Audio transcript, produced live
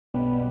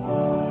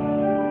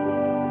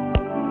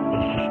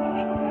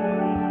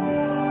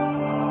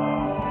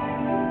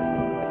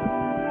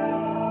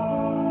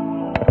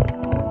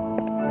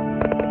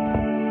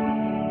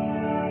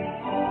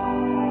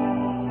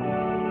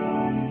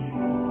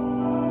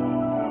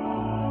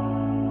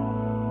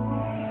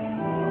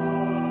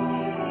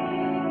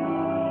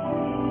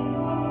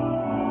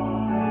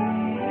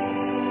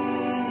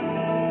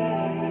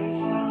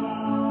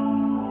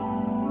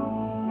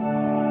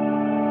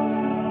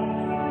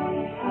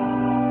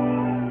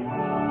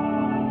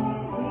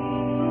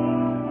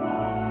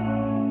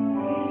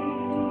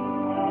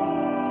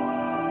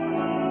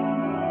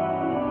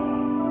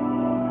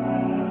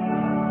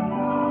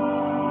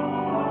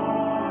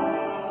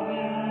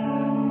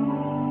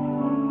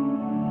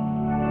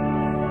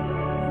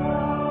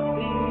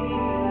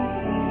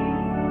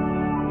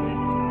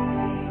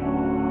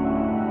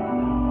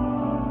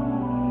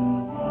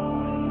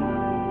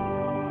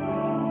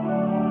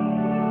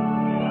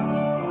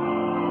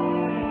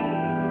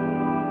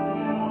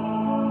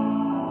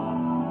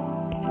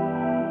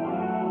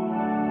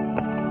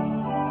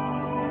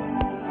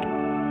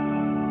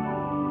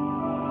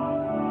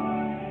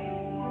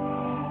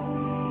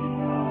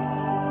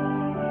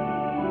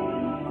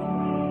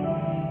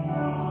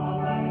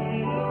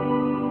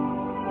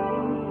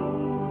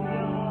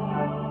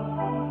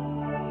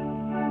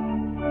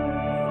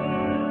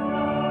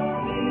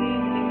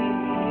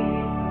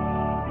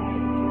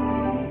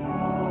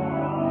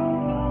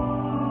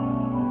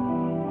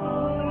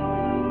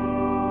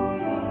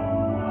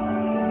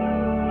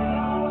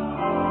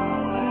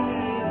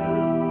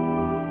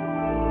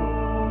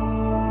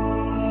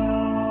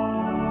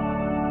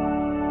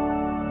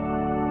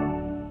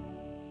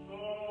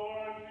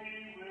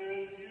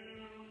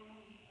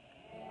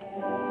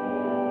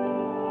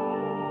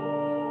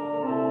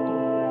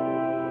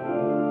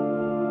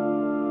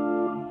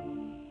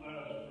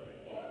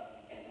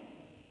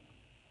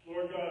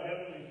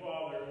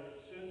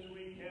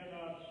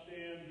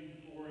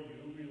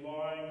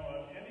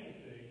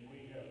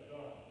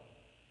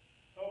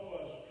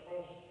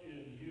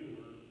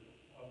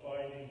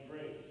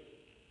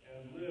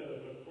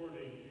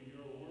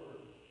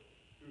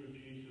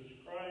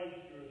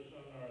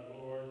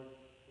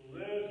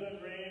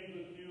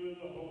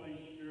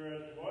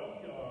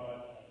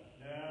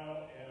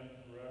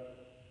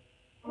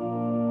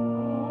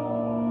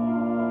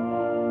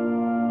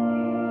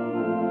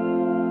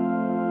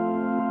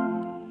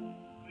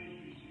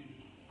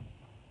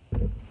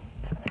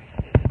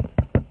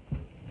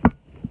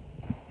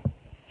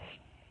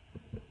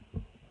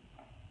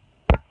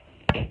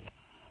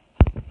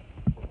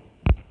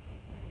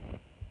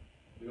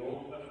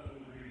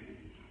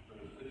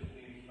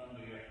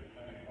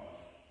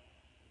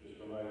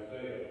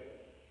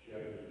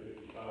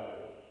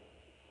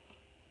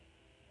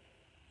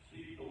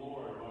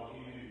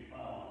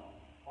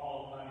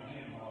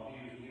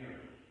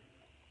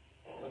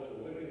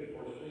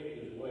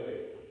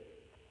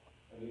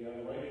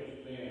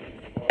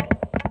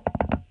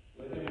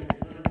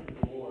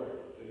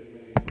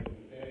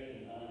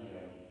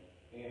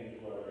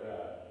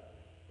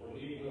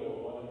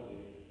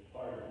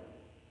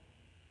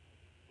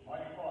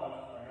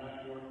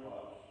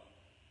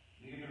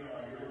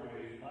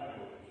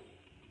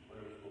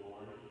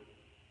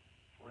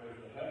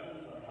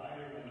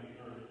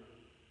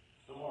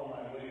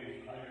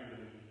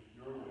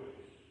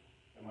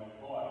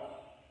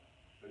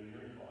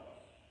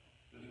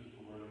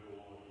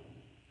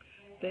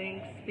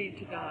Thanks be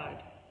to God.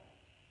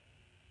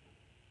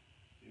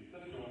 The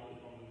epistle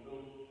is from the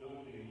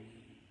Philippians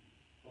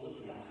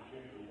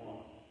chapter 1.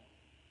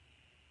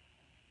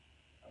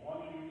 I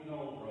want you to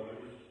know,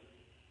 brothers,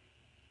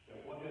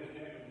 that what has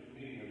happened to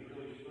me has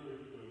really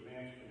served to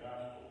advance the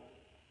gospel,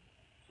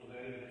 so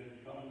that it has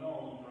become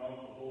known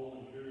throughout the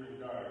whole imperial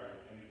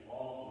guard and to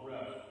all the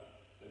rest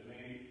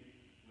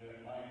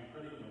that my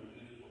imprisonment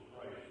is for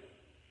Christ.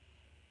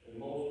 And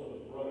most of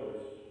the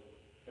brothers,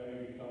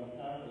 having become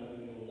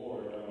confident in the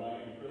Lord by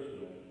my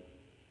imprisonment,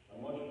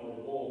 are much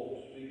more bold to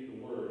speak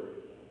the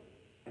word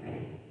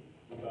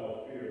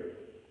without fear.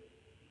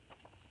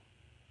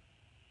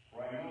 For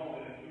I know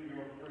that through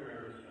your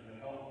prayers and the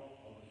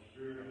help of the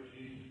Spirit of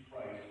Jesus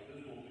Christ,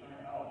 this will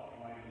turn out for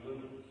my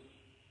deliverance,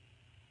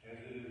 as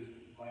it is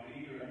my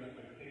eager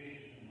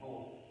expectation and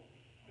hope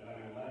that I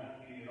will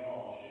not be at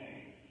all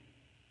ashamed,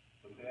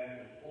 but that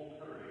with full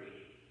courage,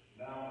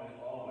 now as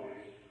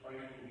always,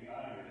 Christ will be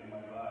honored in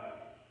my body,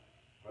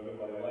 whether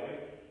by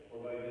life or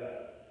by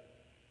death.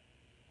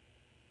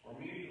 For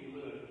me to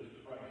live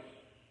is Christ,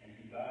 and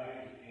to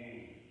die is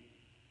gain.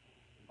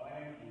 If I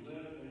am to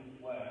live in the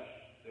flesh,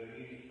 that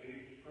means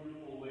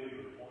fruitful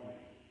labor for me.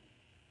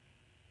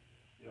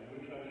 Yet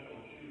which I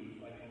shall choose,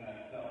 I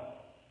cannot tell.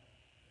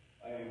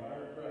 I am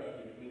hard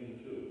pressed between the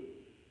two.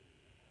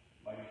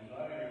 My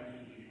desire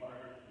is to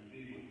depart and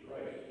be with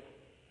Christ,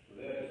 for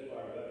that is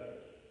far better.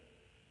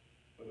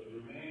 But to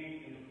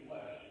remain in the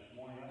flesh is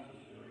more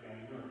necessary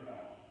on your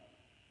account.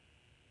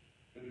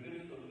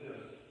 Convinced of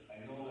this,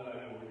 I know that I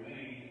will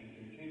remain and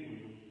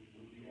continue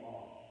with you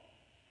all,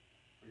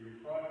 for your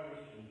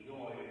progress and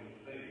joy in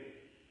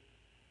faith,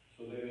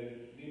 so that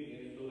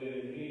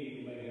in me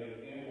you may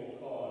have ample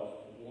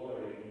cause to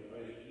glory in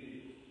Christ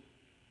Jesus,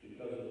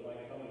 because of my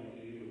coming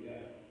to you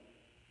again.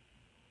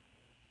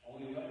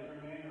 Only let your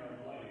manner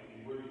of life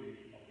be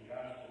worthy of the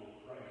gospel of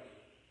Christ,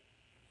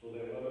 so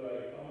that whether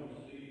I come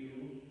and see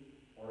you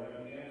or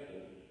am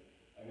absent,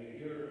 I may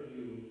hear of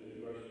you that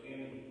you are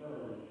standing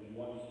firm in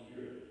one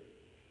spirit,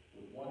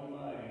 with one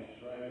mind,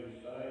 striving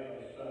side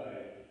by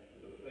side for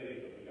the faith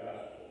of the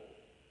gospel,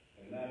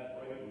 and not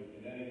frightened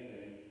in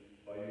anything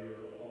by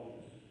your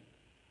opponents.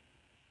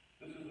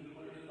 This is a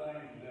clear sign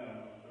to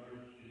them of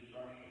their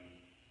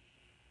destruction,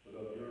 but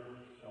of your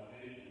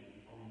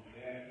salvation from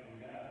that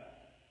from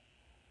God.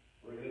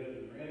 For it has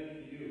been granted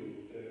to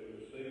you that for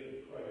the sake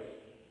of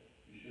Christ,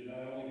 you should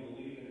not only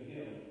believe in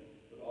him,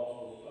 but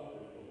also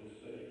suffer for his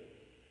sake,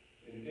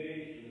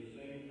 engaged in the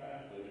same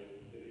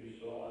conflict that you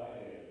saw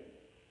I had,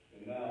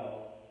 and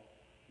now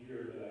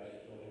hear that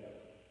I still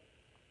have.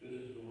 This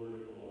is the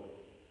word of the Lord.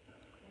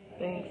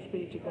 Thanks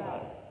be to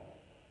God.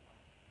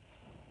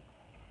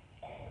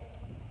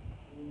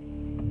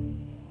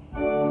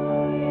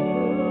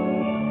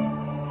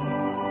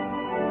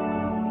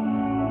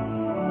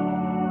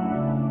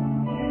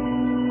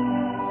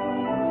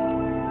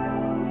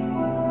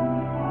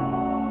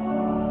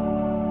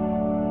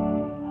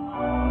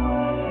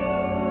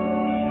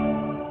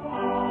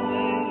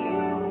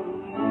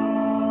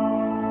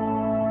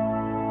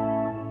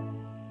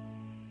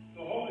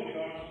 The Holy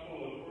Gospel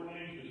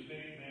according to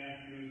St.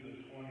 Matthew, the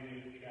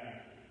 20th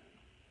chapter.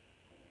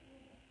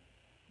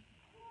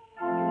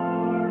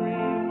 Glory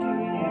to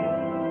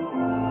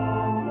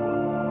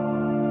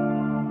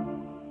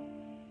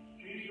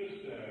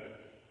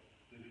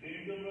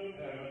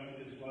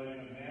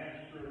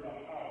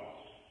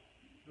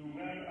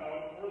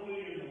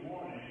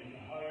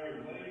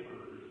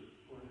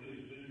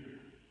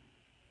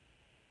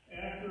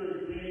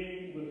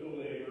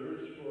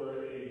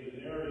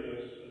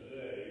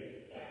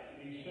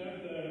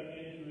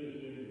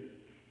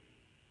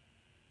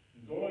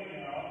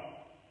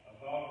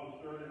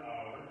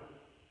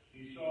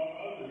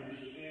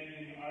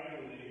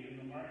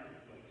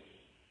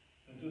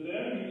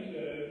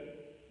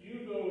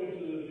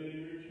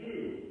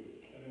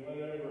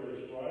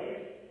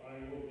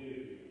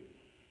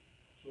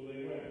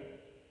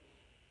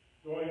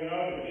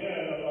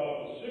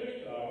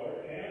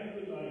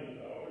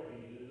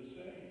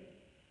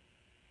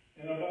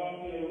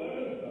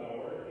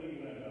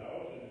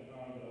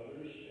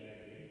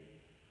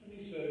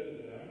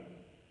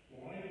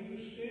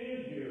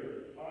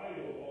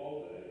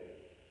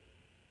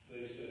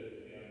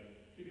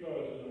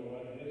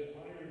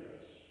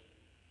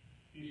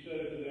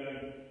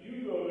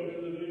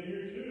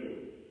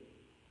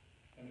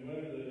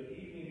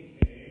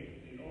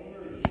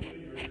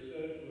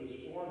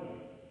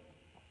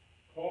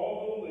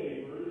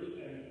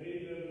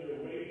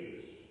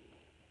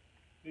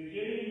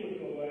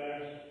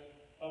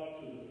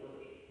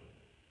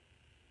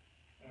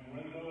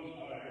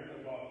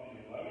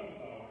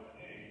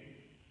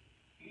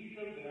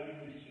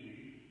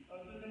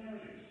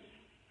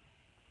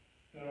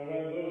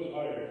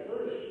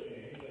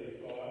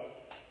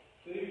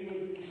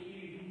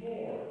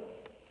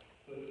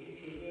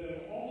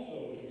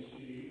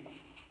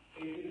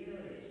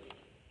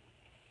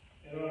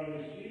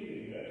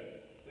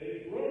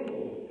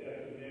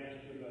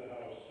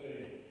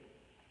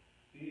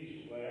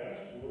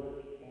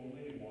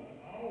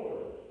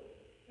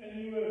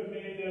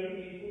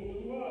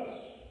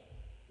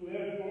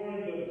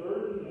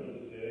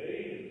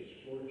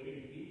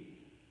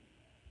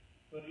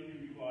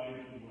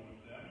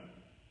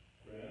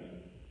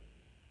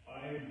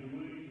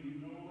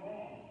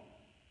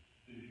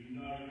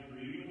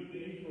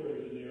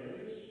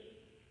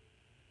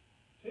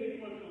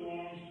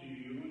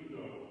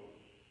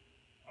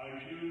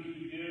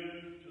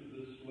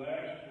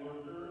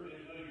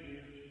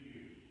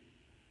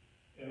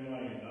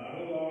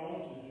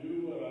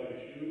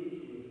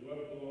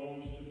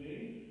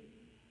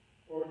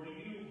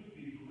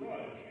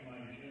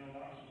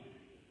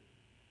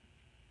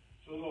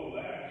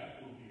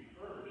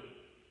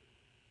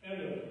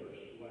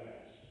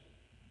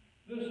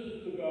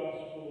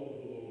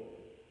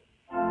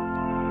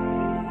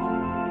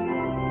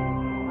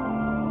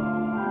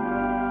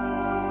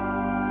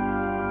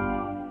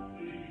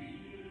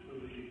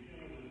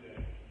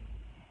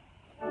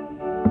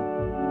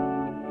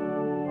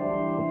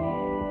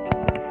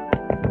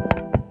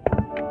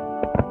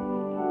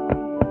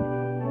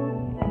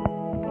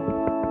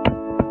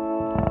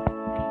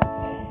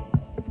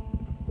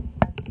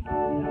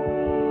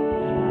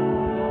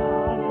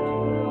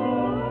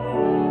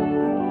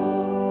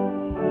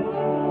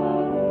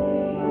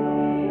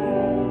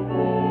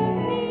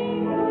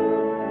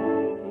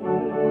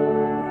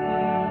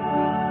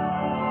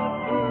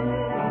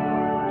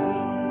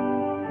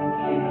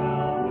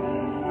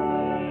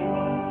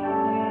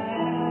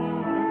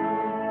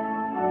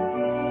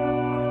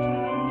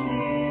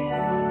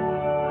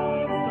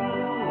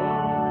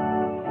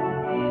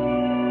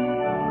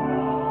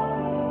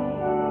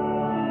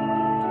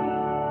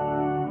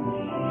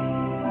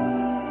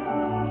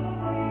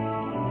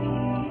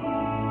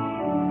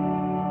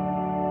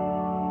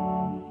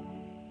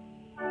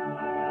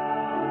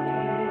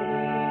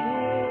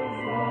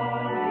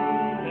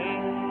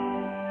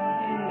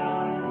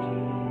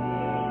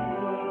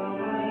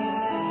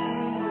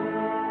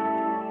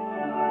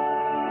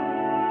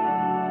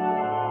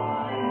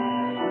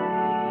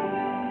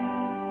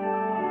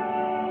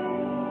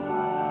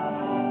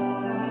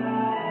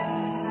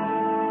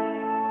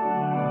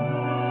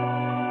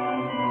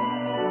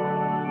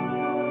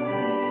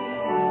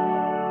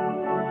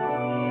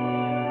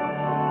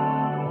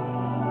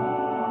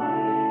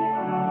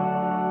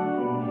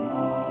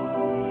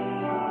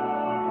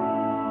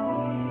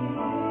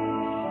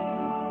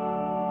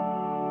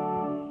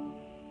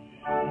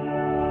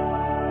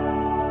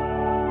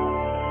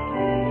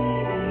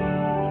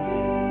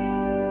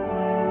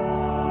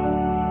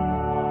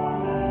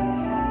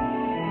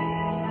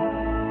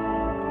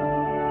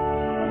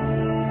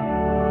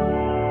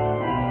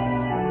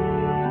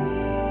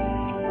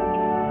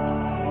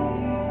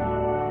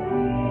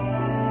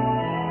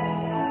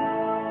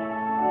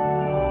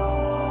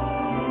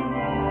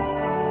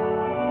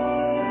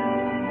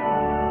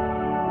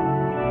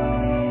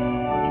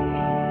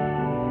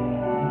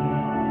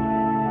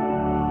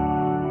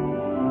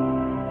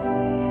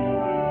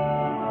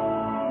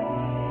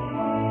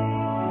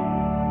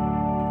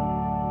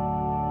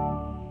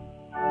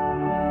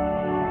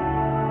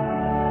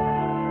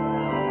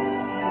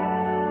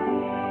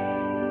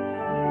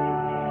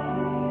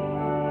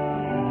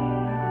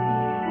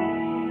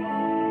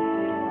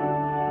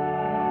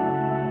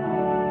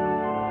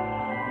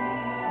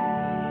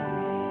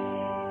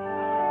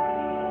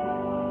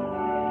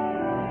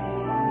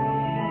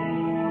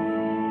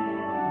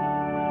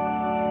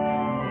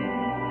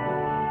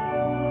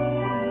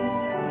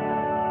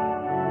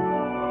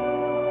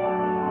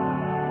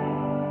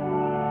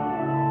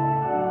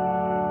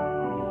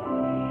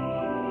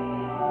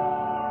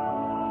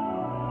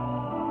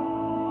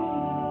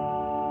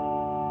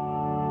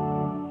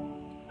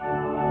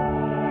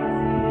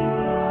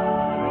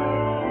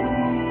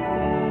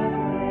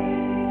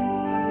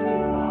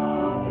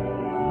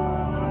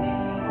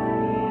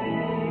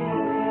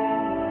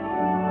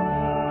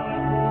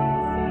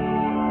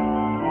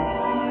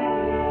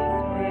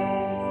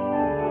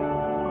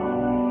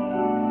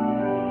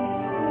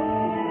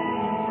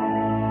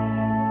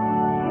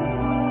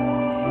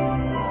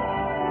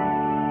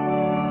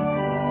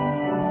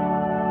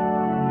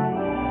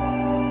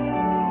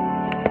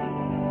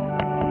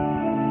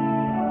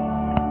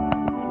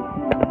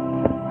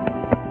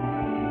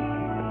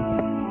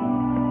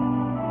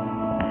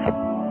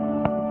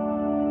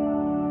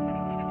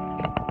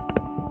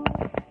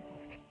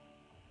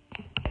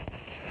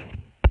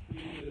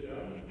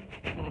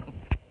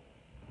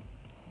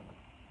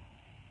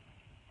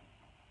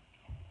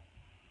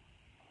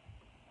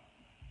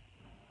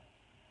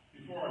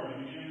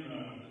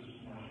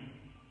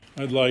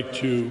I'd like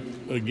to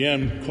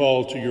again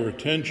call to your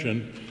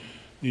attention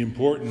the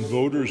important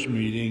voters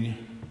meeting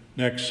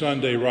next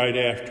Sunday right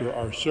after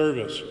our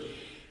service.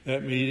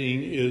 That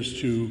meeting is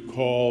to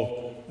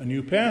call a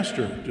new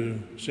pastor to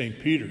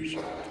St. Peter's.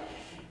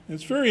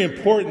 It's very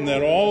important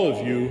that all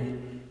of you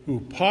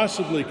who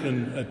possibly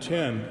can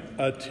attend.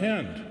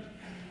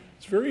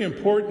 It's very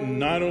important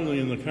not only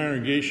in the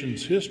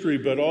congregation's history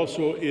but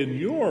also in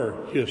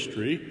your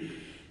history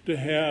to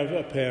have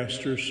a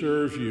pastor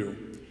serve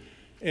you.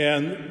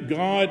 And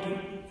God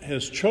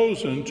has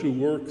chosen to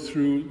work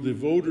through the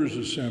voters'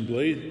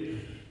 assembly,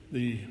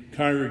 the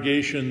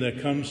congregation that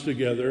comes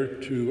together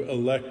to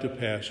elect a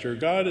pastor.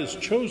 God has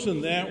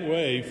chosen that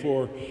way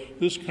for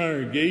this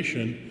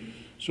congregation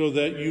so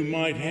that you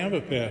might have a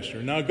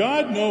pastor. Now,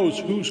 God knows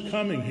who's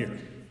coming here.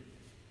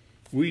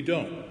 We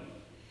don't.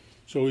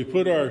 So we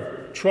put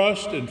our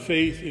trust and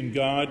faith in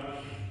God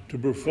to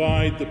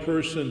provide the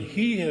person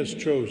He has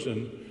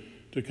chosen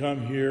to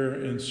come here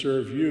and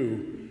serve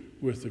you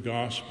with the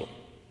gospel.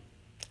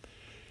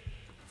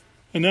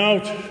 And now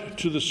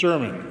to the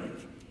sermon.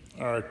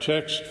 Our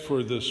text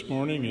for this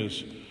morning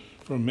is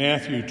from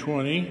Matthew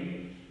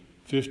 20,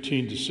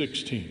 15 to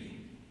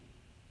 16.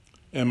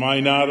 Am I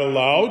not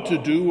allowed to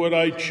do what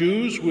I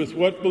choose with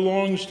what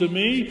belongs to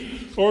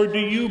me, or do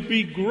you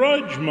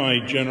begrudge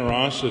my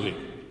generosity?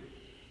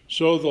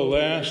 So the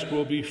last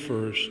will be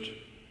first,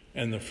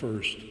 and the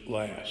first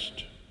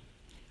last.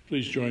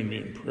 Please join me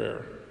in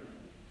prayer.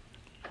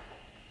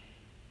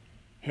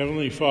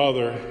 Heavenly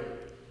Father,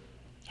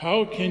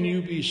 how can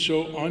you be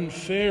so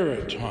unfair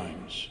at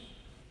times?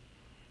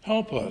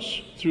 Help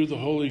us, through the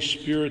Holy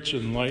Spirit's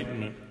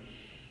enlightenment,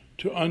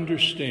 to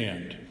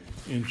understand.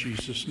 In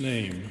Jesus'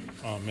 name,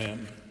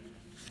 amen.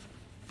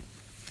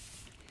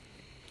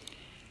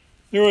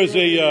 There was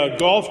a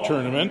golf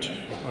tournament,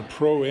 a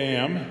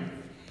Pro-Am,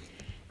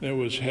 that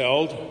was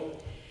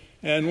held,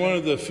 and one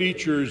of the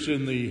features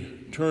in the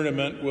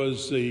tournament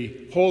was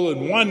the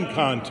hole-in-one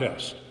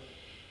contest.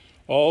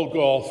 All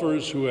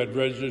golfers who had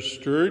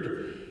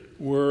registered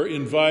were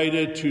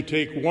invited to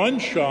take one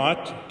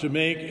shot to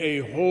make a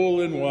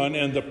hole-in-one,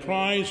 and the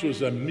prize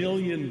was $1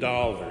 million.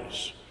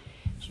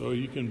 So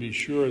you can be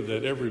sure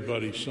that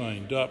everybody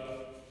signed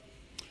up.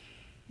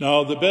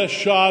 Now, the best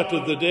shot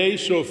of the day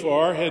so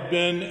far had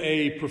been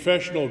a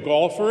professional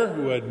golfer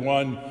who had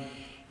won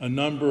a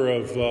number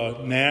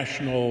of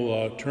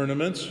national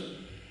tournaments.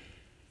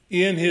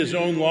 In his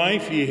own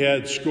life, he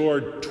had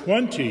scored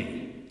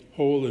 20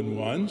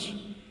 hole-in-ones.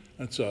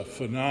 That's a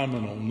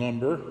phenomenal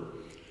number.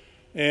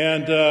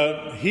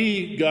 And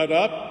he got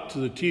up to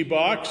the tee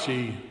box,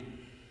 he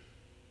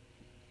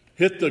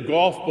hit the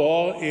golf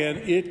ball, and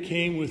it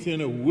came within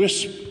a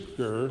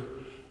whisker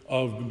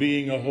of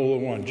being a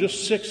hole-in-one,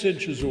 just 6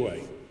 inches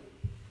away.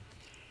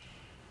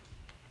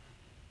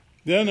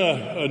 Then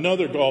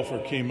another golfer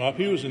came up.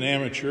 He was an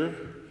amateur,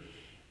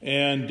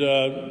 and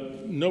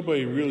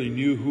nobody really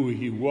knew who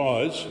he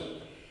was.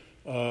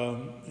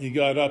 He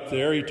got up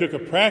there, he took a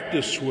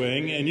practice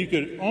swing, and you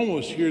could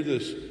almost hear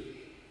this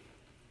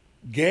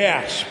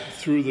gasp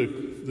through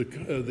the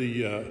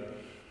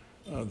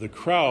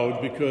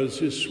crowd because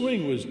his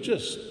swing was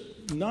just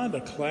not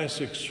a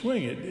classic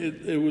swing.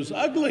 It was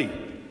ugly.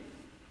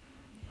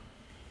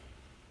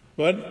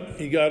 But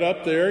he got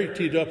up there, he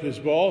teed up his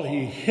ball,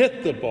 he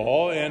hit the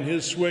ball, and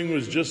his swing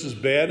was just as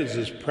bad as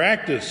his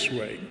practice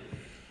swing.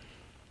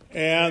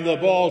 And the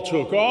ball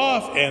took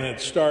off, and it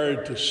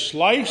started to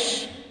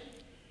slice.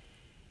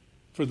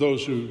 For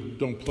those who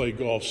don't play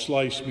golf,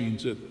 slice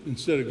means that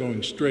instead of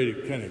going straight,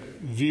 it kind of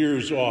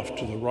veers off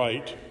to the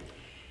right.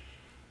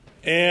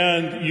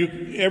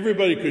 And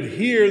everybody could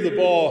hear the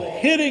ball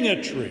hitting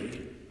a tree.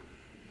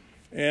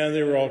 And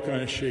they were all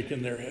kind of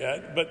shaking their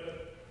head. But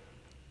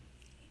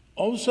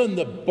all of a sudden,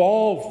 the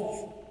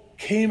ball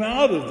came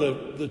out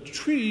of the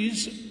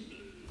trees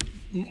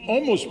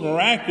almost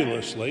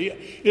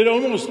miraculously. It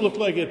almost looked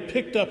like it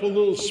picked up a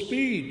little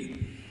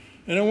speed.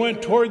 And it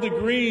went toward the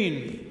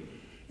green.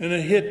 And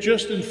it hit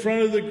just in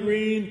front of the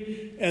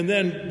green and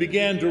then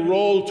began to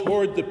roll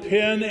toward the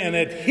pin, and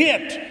it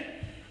hit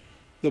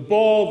the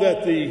ball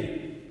that the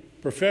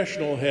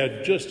professional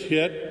had just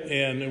hit,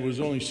 and it was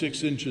only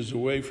 6 inches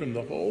away from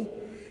the hole.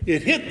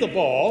 It hit the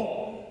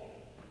ball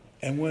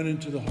and went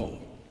into the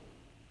hole.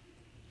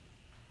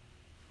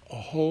 A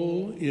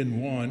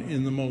hole-in-one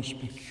in the most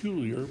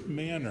peculiar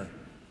manner.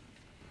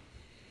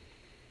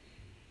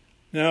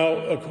 Now,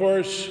 of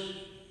course,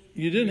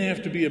 you didn't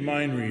have to be a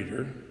mind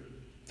reader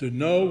to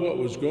know what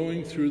was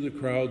going through the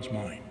crowd's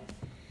mind.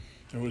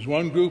 There was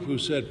one group who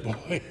said,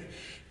 boy,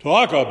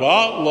 talk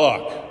about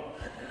luck.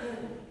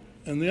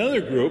 And the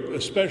other group,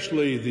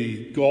 especially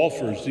the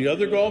golfers, the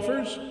other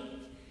golfers,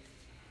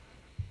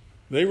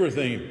 they were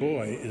thinking,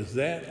 boy, is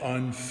that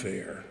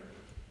unfair.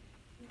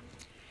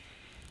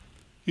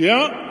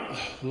 Yeah,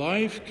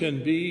 life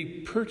can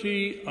be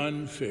pretty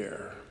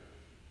unfair.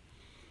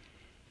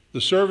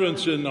 The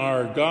servants in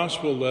our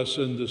gospel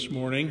lesson this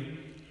morning,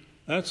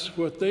 that's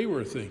what they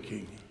were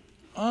thinking.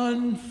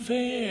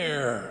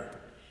 Unfair.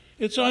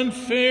 It's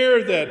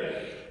unfair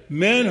that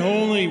men who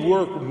only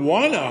work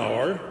 1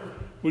 hour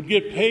would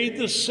get paid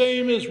the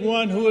same as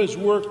one who has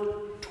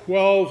worked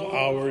 12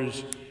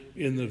 hours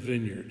in the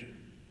vineyard.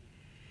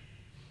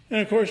 And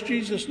of course,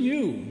 Jesus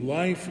knew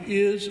life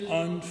is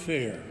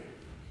unfair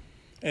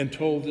and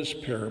told this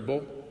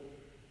parable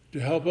to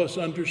help us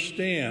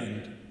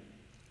understand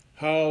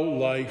how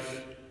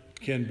life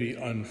can be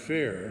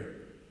unfair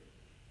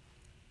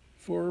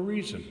for a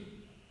reason.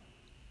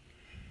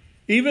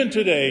 Even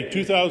today,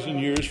 2,000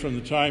 years from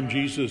the time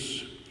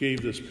Jesus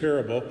gave this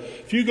parable,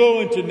 if you go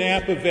into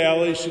Napa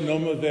Valley,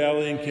 Sonoma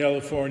Valley in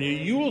California,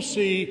 you will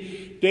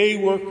see day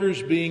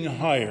workers being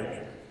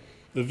hired.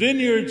 The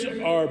vineyards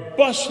are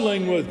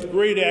bustling with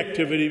great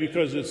activity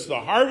because it's the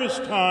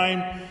harvest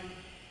time,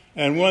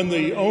 and when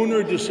the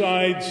owner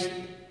decides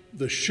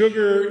the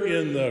sugar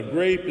in the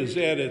grape is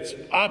at its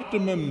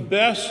optimum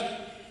best,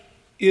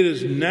 it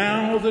is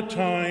now the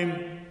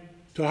time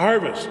to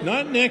harvest.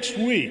 Not next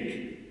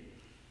week,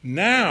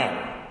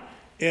 now.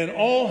 And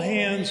all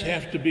hands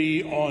have to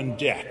be on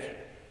deck.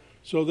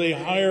 So they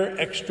hire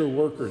extra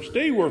workers,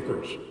 day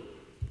workers.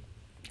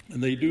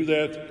 And they do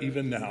that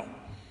even now.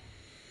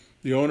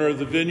 The owner of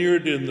the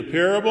vineyard in the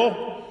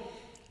parable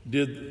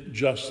did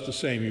just the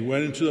same. He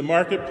went into the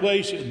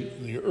marketplace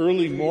in the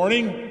early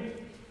morning,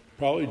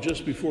 probably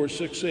just before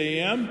 6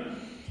 a.m.,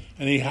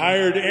 and he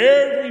hired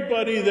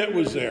everybody that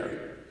was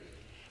there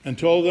and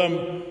told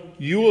them,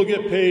 you will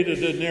get paid a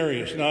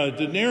denarius. Now, a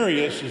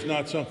denarius is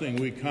not something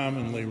we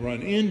commonly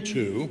run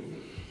into,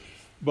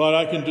 but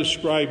I can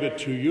describe it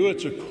to you.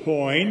 It's a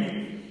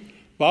coin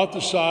about the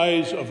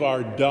size of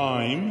our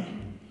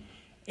dime,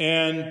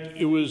 and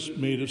it was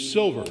made of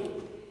silver,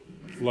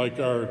 like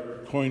our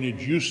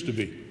coinage used to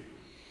be.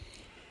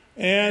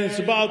 And it's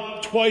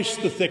about twice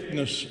the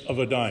thickness of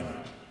a dime.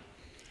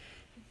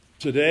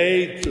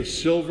 Today, the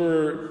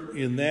silver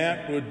in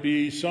that would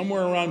be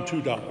somewhere around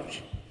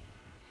 $2.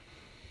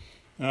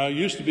 Now, it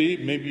used to be,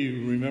 maybe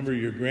you remember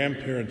your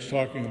grandparents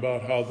talking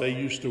about how they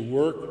used to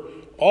work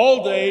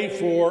all day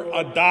for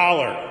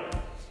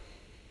 $1.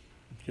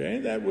 Okay,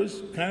 that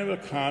was kind of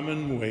a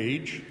common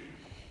wage.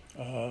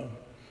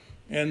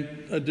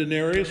 And a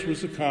denarius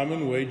was the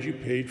common wage you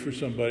paid for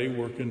somebody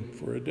working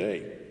for a day.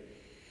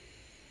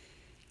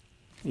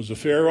 It was a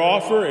fair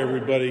offer.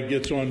 Everybody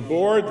gets on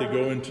board. They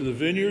go into the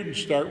vineyard and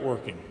start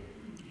working.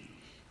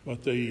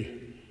 But the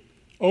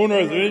owner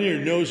of the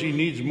vineyard knows he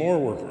needs more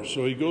workers,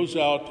 so he goes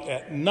out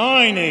at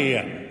 9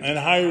 a.m. and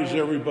hires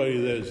everybody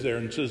that is there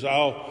and says,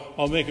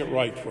 I'll make it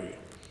right for you.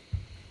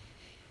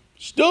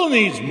 Still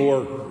needs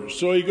more workers,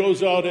 so he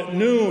goes out at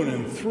noon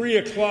and 3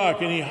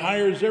 o'clock and he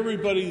hires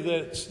everybody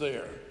that's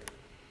there.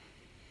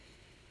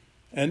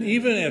 And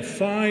even at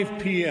 5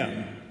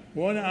 p.m.,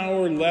 1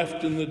 hour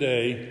left in the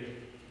day,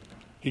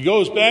 he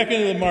goes back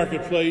into the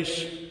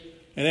marketplace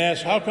and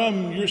asks, how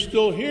come you're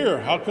still here?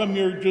 How come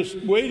you're just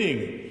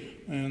waiting?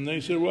 And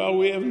they said, well,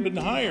 we haven't been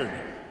hired.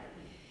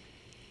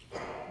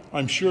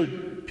 I'm sure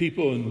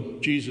people in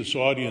Jesus'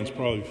 audience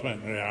probably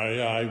find,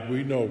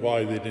 we know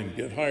why they didn't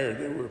get hired.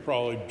 They were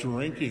probably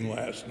drinking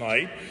last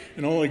night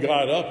and only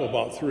got up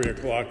about 3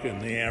 o'clock in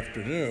the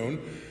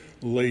afternoon.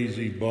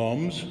 Lazy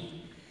bums.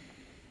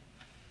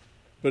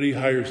 But he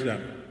hires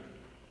them.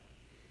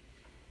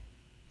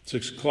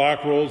 6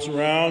 o'clock rolls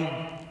around.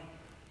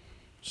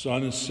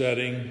 Sun is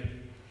setting.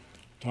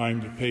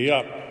 Time to pay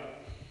up.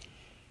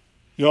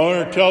 The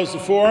owner tells the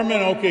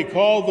foreman, okay,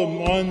 call the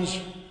ones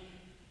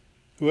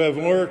who have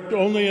worked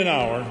only an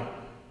hour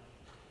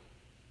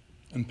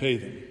and pay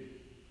them.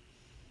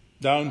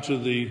 Down to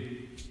the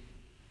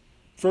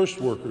first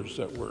workers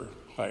that were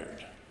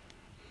hired.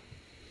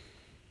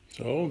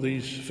 So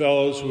these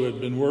fellows who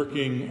had been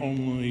working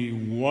only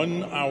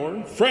 1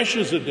 hour, fresh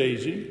as a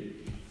daisy,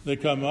 they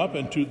come up,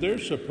 and to their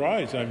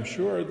surprise, I'm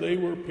sure, they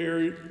were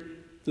paid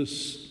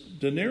this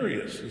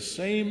denarius, the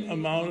same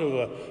amount of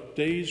a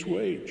day's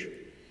wage.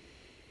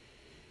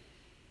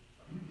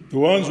 The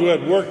ones who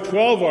had worked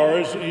 12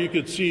 hours, you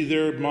could see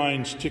their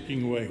minds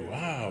ticking away.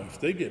 Wow, if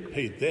they get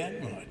paid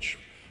that much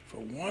for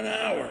 1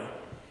 hour,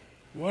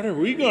 what are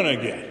we going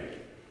to get?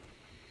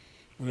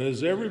 And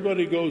as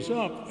everybody goes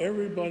up,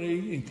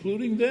 everybody,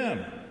 including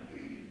them,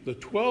 the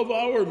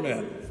 12-hour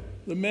men,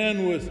 the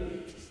men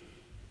with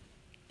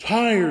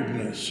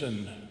tiredness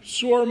and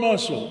sore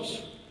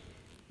muscles,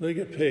 they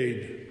get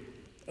paid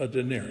a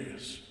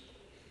denarius.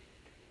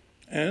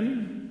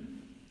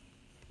 And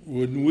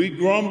wouldn't we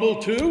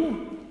grumble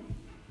too?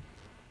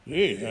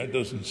 Hey, that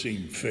doesn't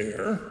seem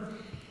fair.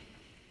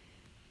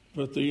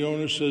 But the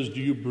owner says,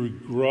 do you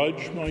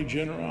begrudge my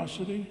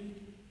generosity?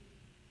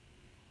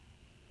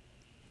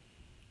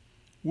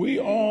 We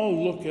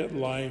all look at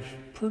life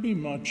pretty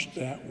much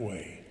that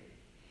way.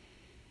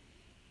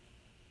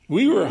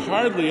 We were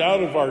hardly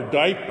out of our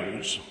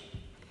diapers,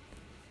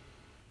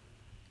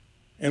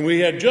 and we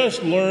had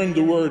just learned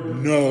the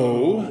word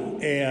no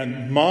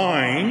and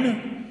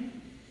mine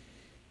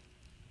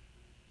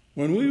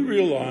when we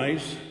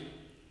realized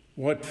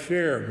what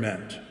fair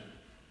meant.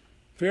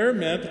 Fair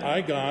meant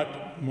I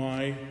got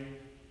my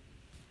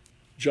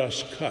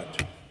just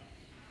cut.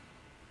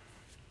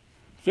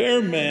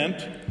 Fair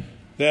meant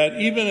that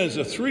even as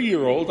a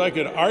 3-year-old, I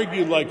could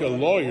argue like a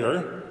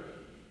lawyer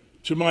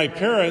to my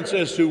parents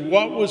as to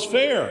what was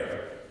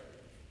fair.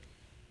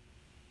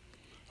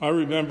 I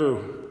remember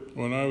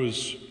when I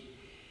was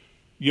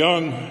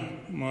young,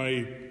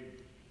 my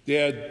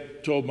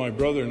dad told my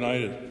brother and I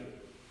to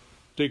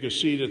take a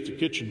seat at the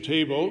kitchen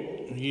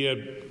table. He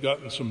had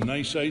gotten some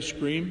nice ice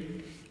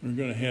cream. We were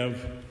going to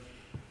have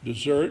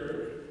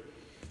dessert.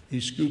 He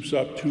scoops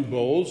up 2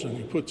 bowls and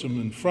he puts them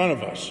in front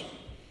of us.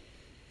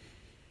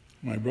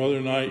 My brother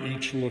and I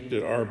each looked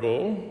at our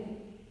bowl,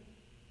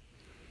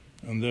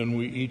 and then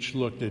we each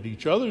looked at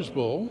each other's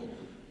bowl.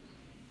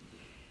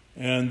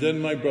 And then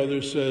my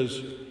brother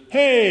says,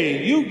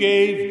 "Hey, you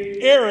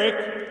gave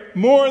Eric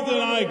more than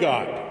I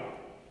got."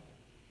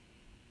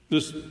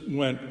 This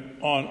went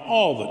on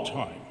all the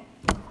time.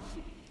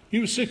 He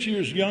was 6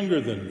 years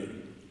younger than me.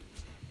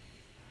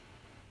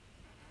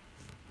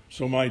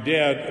 So my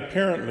dad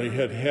apparently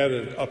had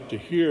it up to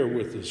here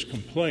with his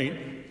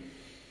complaint.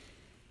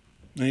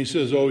 And he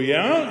says, "Oh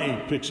yeah?"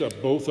 And he picks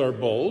up both our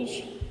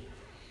bowls,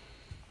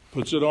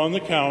 puts it on the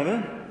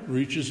counter,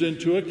 reaches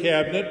into a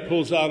cabinet,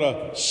 pulls out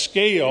a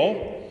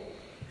scale.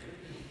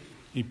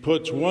 He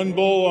puts one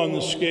bowl on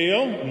the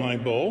scale, my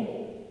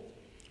bowl,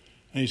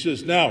 and he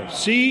says, "Now,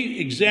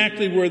 see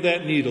exactly where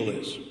that needle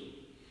is."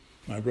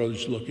 My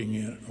brother's looking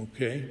at it,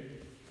 okay.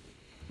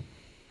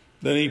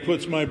 Then he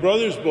puts my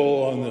brother's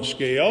bowl on the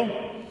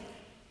scale,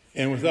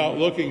 and without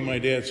looking, my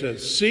dad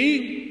says,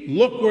 "See,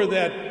 look where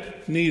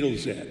that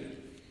needle's at."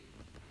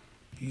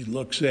 He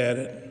looks at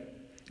it,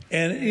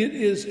 and it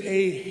is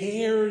a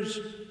hair's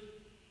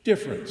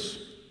difference,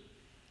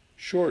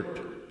 short.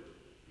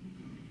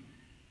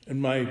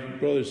 And my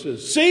brother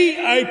says, "See,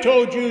 I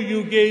told you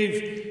you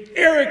gave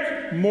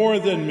Eric more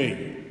than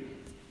me."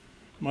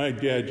 My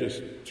dad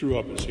just threw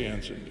up his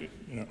hands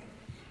and,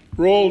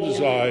 rolled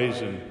his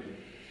eyes and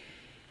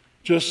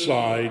just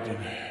sighed and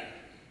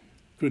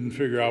couldn't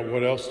figure out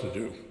what else to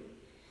do.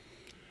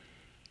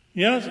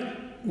 Yes,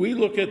 we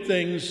look at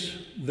things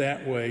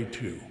that way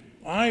too.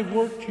 I've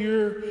worked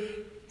here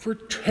for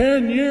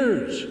 10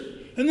 years,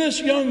 and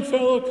this young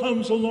fellow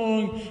comes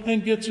along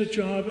and gets a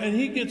job, and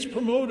he gets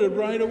promoted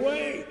right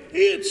away.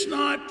 It's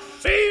not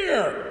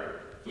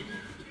fair.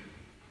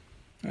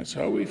 That's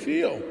how we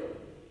feel.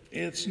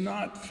 It's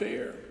not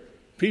fair.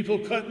 People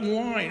cut in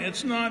line.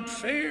 It's not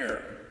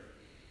fair.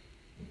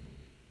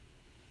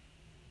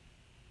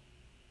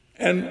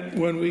 And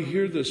when we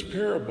hear this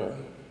parable,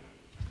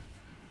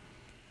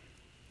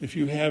 if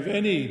you have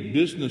any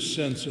business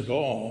sense at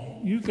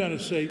all, you've got to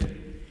say,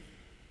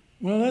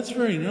 "Well, that's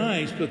very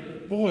nice,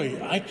 but boy,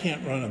 I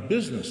can't run a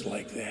business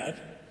like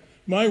that.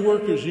 My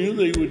workers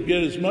usually would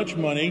get as much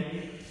money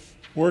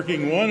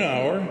working 1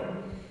 hour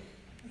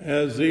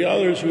as the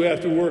others who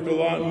have to work a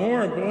lot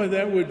more. Boy,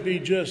 that would be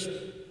just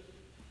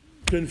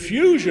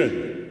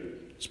confusion.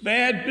 It's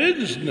bad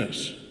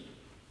business."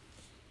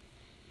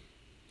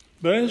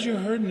 But as you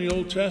heard in the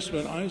Old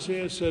Testament,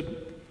 Isaiah said,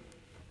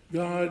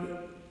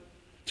 God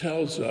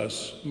tells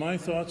us, "My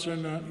thoughts are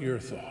not your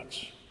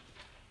thoughts.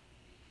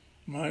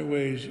 My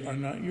ways are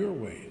not your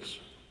ways."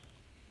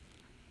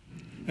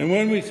 And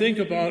when we think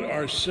about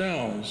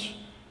ourselves,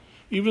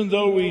 even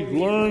though we've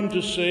learned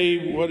to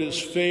say what is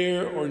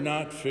fair or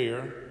not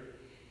fair,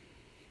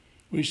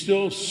 we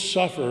still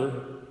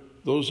suffer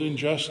those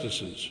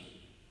injustices.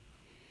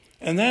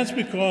 And that's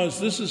because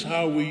this is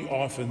how we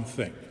often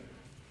think.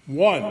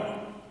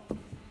 1,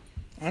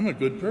 I'm a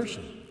good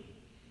person.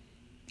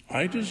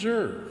 I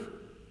deserve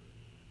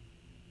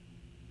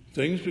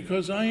things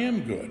because I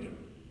am good.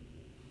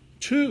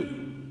 2,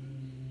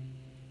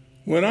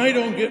 when I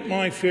don't get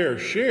my fair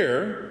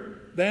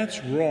share,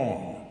 that's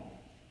wrong.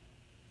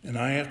 And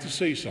I have to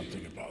say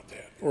something about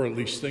that, or at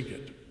least think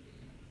it.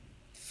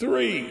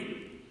 3,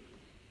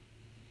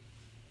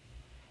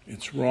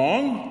 it's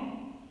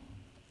wrong,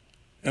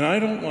 and I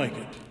don't like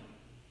it.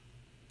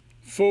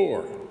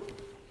 4,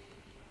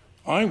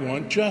 I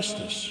want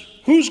justice.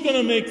 Who's going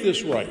to make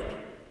this right?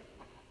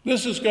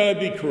 This has got to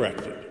be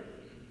corrected.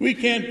 We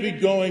can't be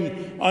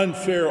going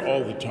unfair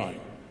all the time.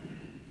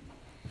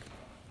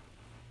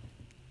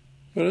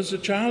 But as a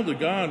child of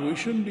God, we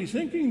shouldn't be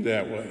thinking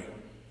that way.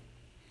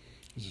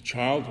 As a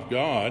child of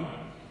God,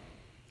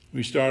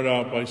 we start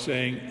out by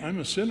saying, "I'm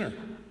a sinner."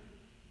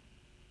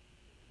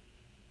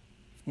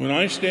 When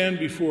I stand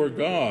before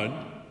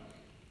God,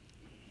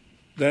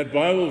 that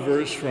Bible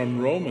verse from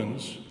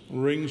Romans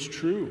rings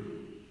true.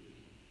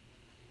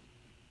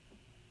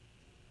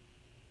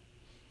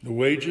 The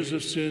wages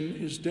of sin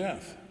is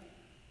death.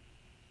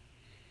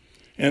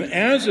 And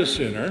as a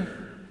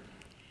sinner,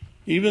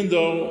 even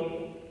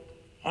though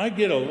I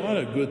get a lot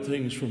of good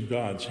things from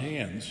God's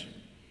hands,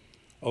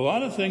 a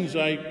lot of things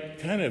I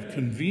kind of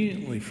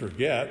conveniently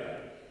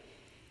forget.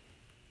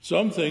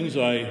 Some things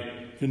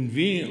I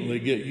conveniently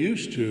get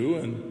used to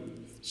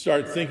and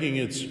start thinking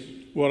it's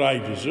what I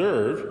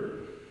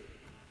deserve.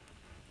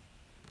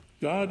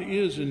 God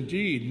is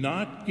indeed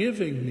not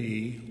giving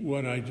me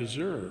what I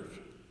deserve,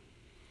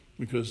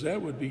 because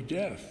that would be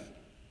death.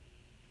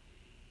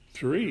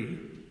 3,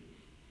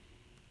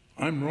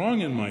 I'm wrong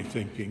in my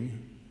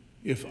thinking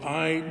if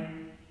I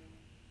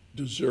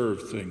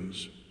deserve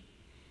things.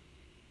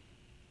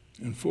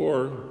 And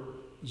 4,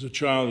 as a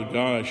child of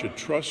God, I should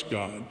trust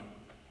God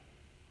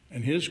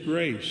and his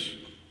grace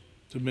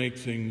to make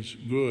things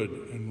good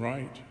and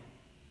right.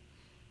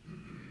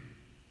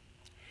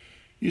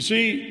 You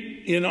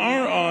see, in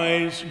our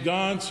eyes,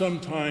 God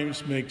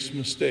sometimes makes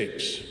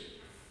mistakes.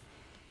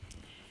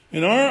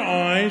 In our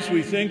eyes,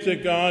 we think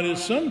that God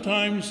is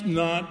sometimes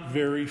not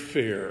very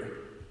fair.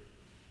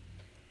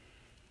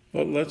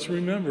 But let's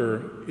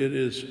remember, it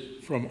is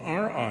from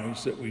our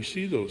eyes that we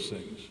see those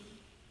things,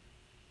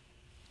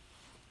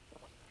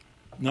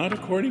 not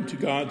according to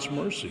God's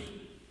mercy.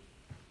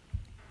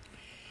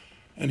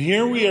 And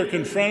here we are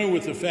confronted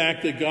with the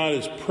fact that God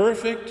is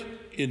perfect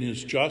in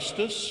his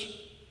justice,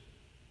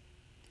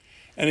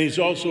 and he's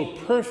also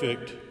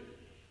perfect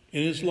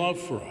in his love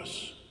for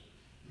us,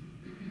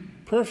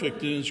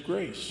 perfect in his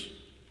grace.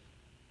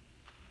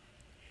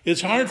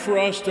 It's hard for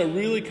us to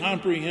really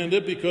comprehend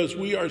it because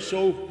we are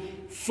so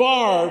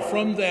far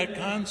from that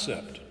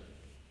concept.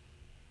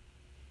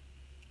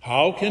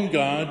 How can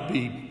God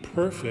be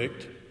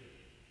perfect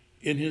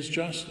in his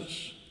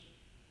justice?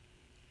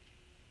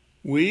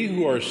 We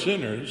who are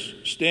sinners,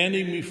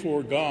 standing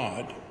before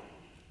God,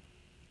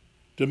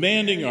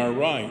 demanding our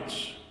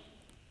rights,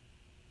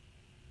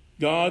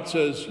 God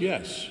says,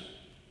 yes,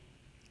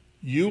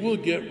 you will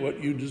get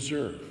what you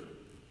deserve.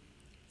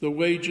 The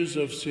wages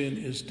of sin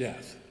is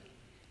death.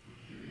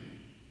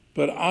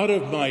 But out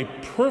of my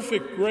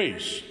perfect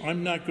grace,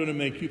 I'm not going to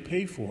make you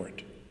pay for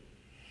it.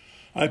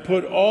 I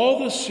put all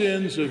the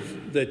sins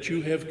that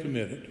you have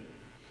committed,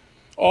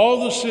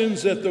 all the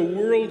sins that the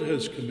world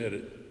has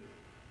committed,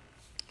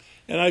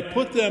 and I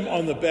put them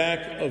on the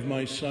back of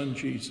my son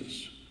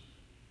Jesus.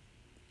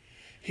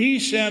 He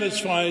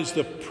satisfies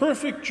the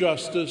perfect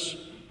justice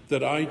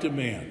that I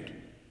demand,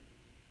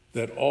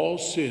 that all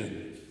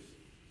sin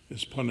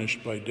is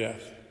punished by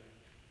death.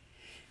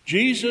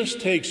 Jesus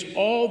takes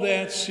all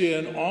that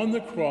sin on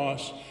the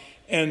cross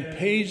and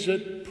pays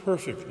it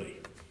perfectly.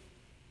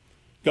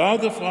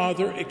 God the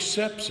Father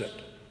accepts it,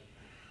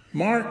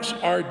 marks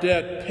our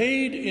debt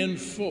paid in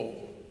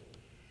full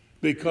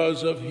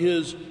because of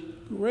his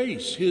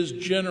grace, his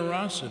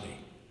generosity.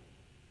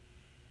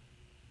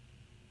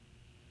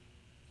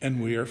 And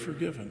we are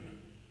forgiven.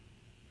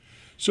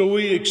 So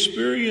we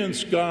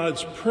experience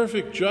God's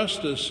perfect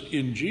justice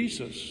in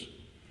Jesus.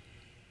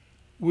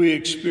 We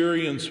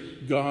experience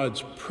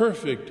God's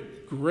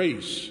perfect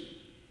grace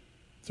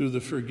through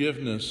the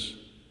forgiveness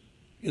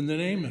in the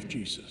name of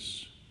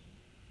Jesus.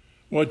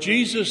 What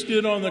Jesus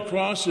did on the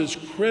cross is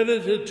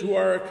credited to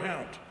our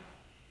account,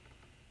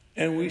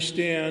 and we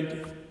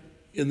stand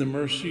in the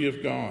mercy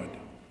of God.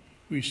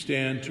 We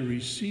stand to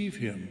receive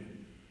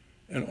him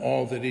and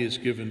all that he has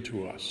given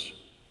to us.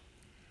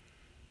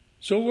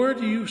 So where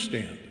do you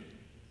stand?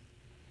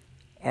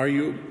 Are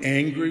you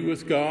angry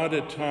with God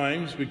at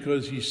times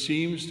because he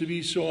seems to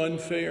be so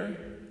unfair?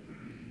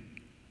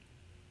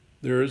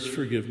 There is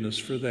forgiveness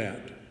for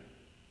that.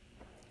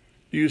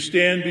 Do you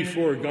stand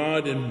before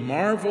God and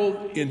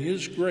marvel in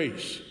his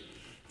grace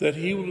that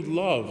he would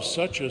love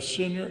such a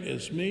sinner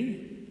as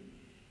me?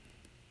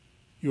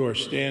 You are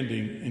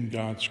standing in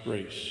God's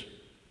grace.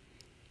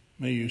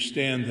 May you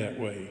stand that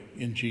way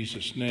in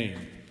Jesus' name.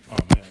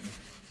 Amen.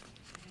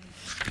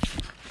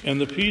 And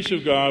the peace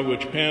of God,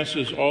 which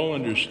passes all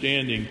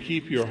understanding,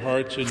 keep your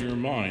hearts and your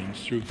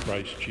minds through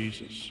Christ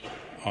Jesus.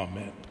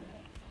 Amen.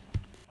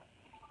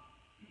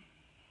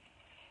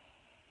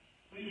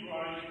 Please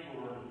rise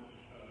for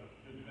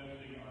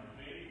confessing our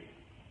faith,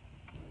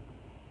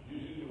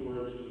 using the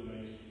words of the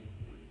Mason.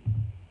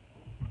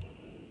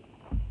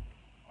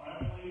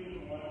 I believe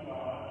in one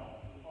God,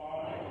 the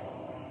Father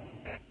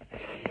Almighty,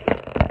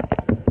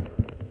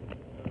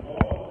 that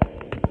all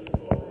things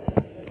visible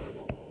and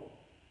invisible,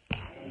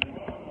 and in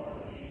one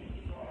Lord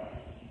Jesus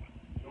Christ,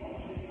 the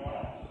only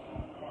begotten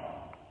Son of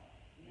God,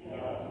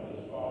 begotten of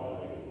his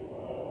Father, who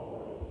all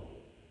world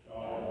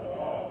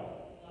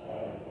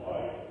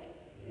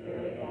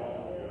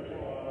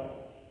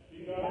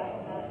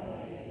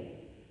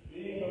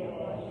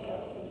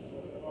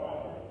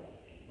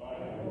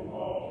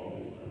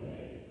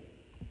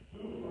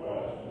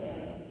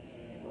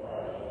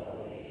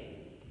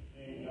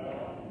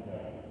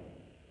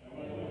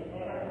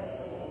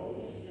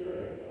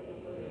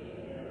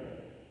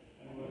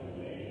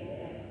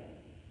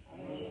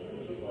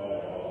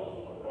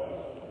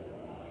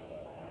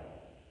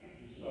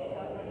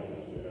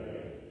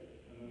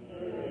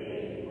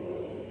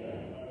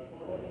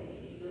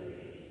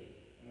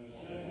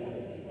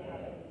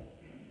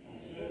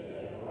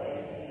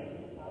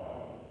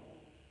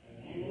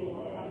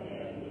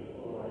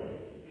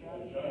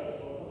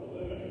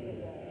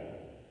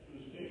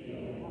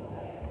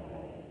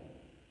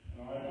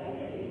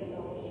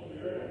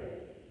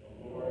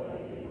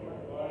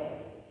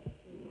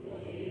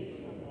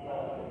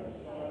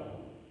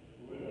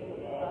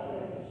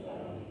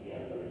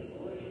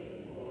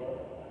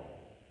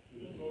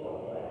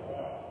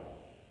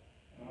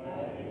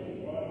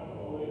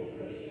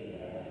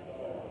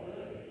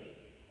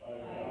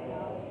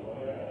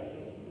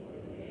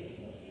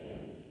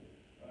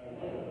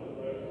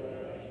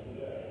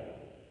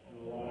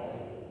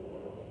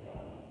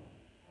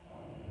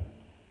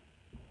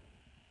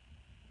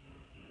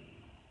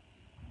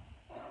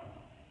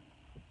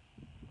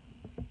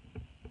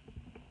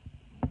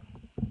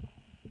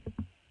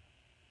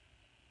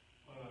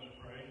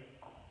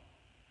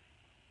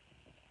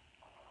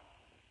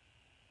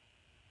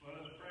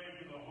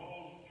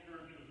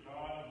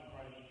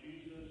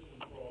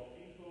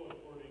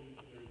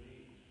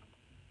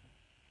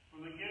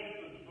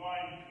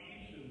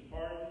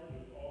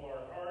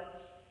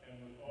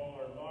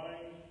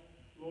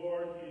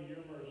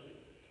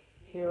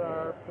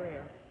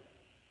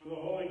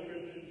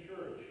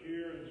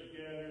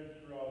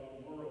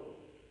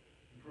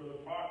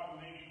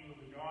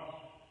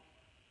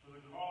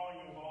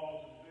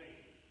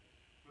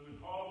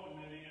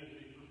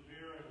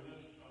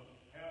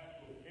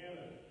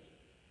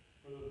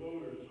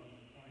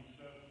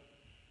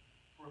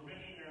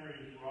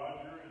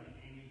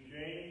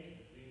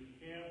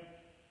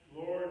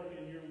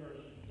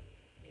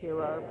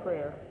our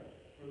prayer.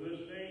 For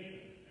this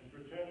nation and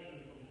protection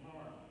from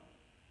harm.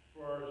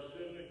 For our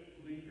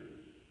civic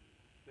leaders,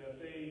 that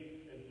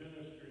they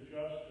administer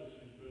justice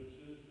and good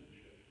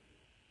citizenship.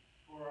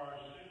 For our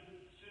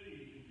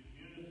cities and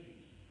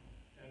communities,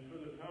 and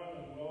for the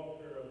common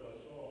welfare of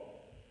us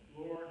all.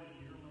 Lord,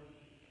 in your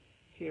mercy.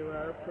 Hear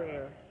our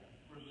prayer.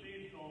 For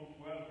seasonal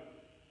weather,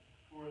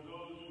 for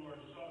those who are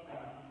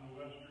suffering from the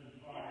western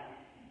fire,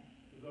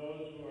 for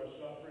those who are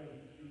suffering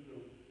through the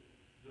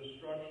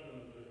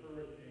destruction of the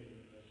hurricane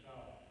in the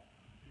south,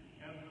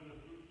 and for the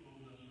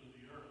fruitfulness of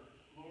the earth.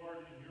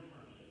 Lord, in your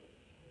mercy.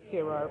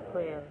 Hear our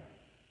prayer.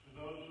 For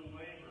those who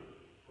labor,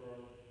 for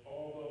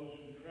all those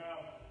who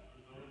travel,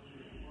 for those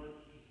whose work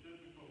is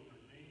difficult or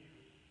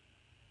dangerous,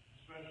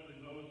 especially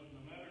those in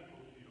the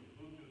medical field,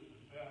 Lucas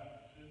and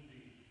Beth,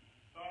 Cindy,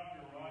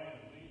 Dr. Ryan,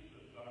 Lisa,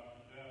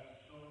 Dr.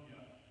 Beth,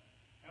 Sonia,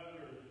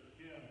 Heather,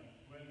 Kim,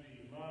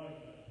 Wendy,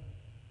 Monica,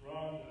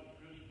 Rhonda,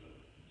 Krista,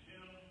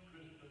 Tim,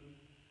 Kristen,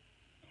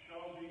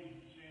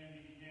 Shelby,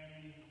 Sandy,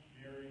 Tammy,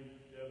 Mary,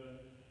 Devin,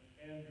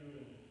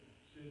 Andrew, and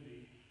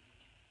Cindy,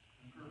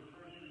 and for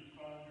first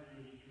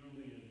responders,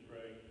 Julie and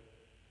Craig.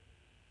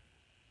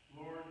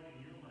 Lord, in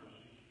your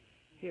mercy.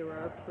 Hear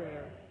our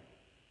prayer.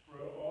 For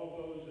all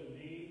those in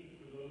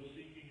need, for those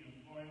seeking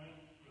employment,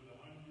 for the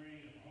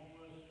hungry and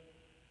homeless,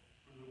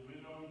 for the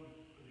widowed,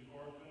 for the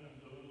orphan, and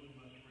those who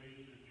must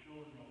raise their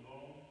children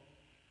alone,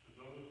 for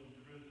those in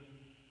prison.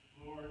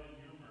 Lord, in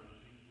your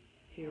mercy.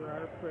 Hear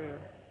our prayer.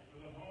 For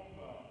the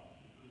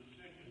homebound, for the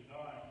sick and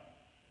dying,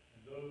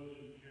 and those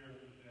who care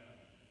for them,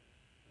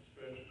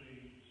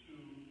 especially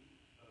Sue,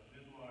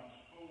 Midlock's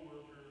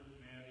co-worker,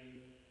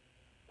 Maddie,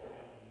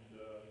 and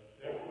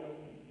Declan,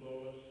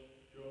 Lois,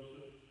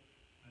 Joseph,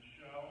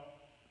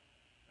 Michelle,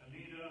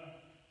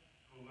 Anita,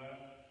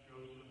 Colette,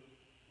 Joseph,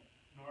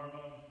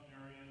 Norma,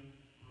 Marion,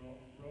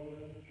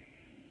 Ronan,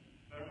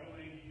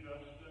 Beverly,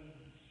 Justin,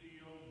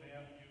 Seal,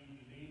 Matthew,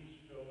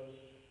 Denise, Phyllis,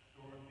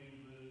 Dorothy,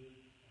 Liz,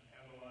 and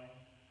Adeline.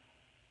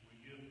 We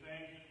give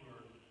thanks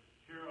for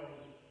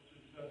Carol's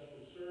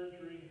successful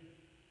surgery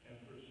and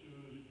for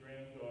Sue's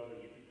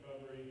granddaughter's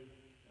recovery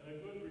and a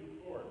good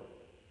report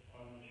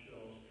on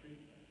Michelle's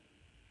treatment.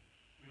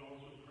 We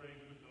also pray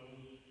for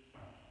those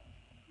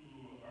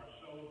who are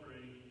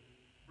celebrating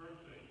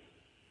birthdays,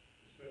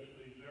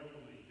 especially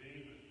Beverly,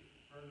 David,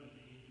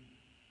 Bernadine,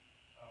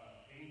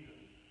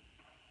 Aiden,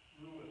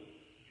 Louis,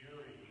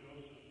 Gary,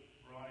 Joseph,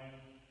 Brian,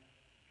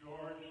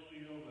 George,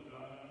 Theo,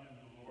 Ladonna, and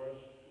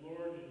Dolores.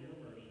 Lord, in your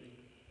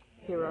mercy.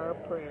 Hear our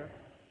prayer.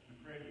 We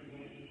pray for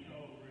those who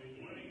celebrate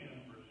wedding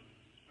anniversaries,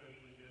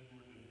 especially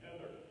Edward and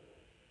Heather,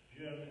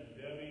 Jim and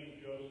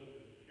Debbie, Joseph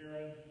and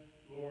Karen.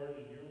 Lord,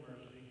 in your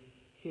mercy.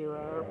 Hear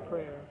our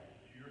prayer.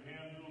 To your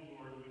hands, O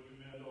Lord, we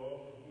commend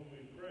all for whom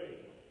we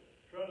pray,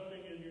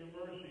 trusting in your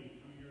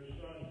mercy through your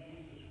Son,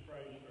 Jesus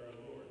Christ our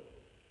Lord.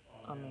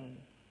 Amen.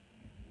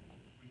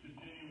 We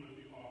continue with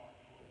the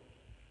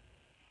offertory.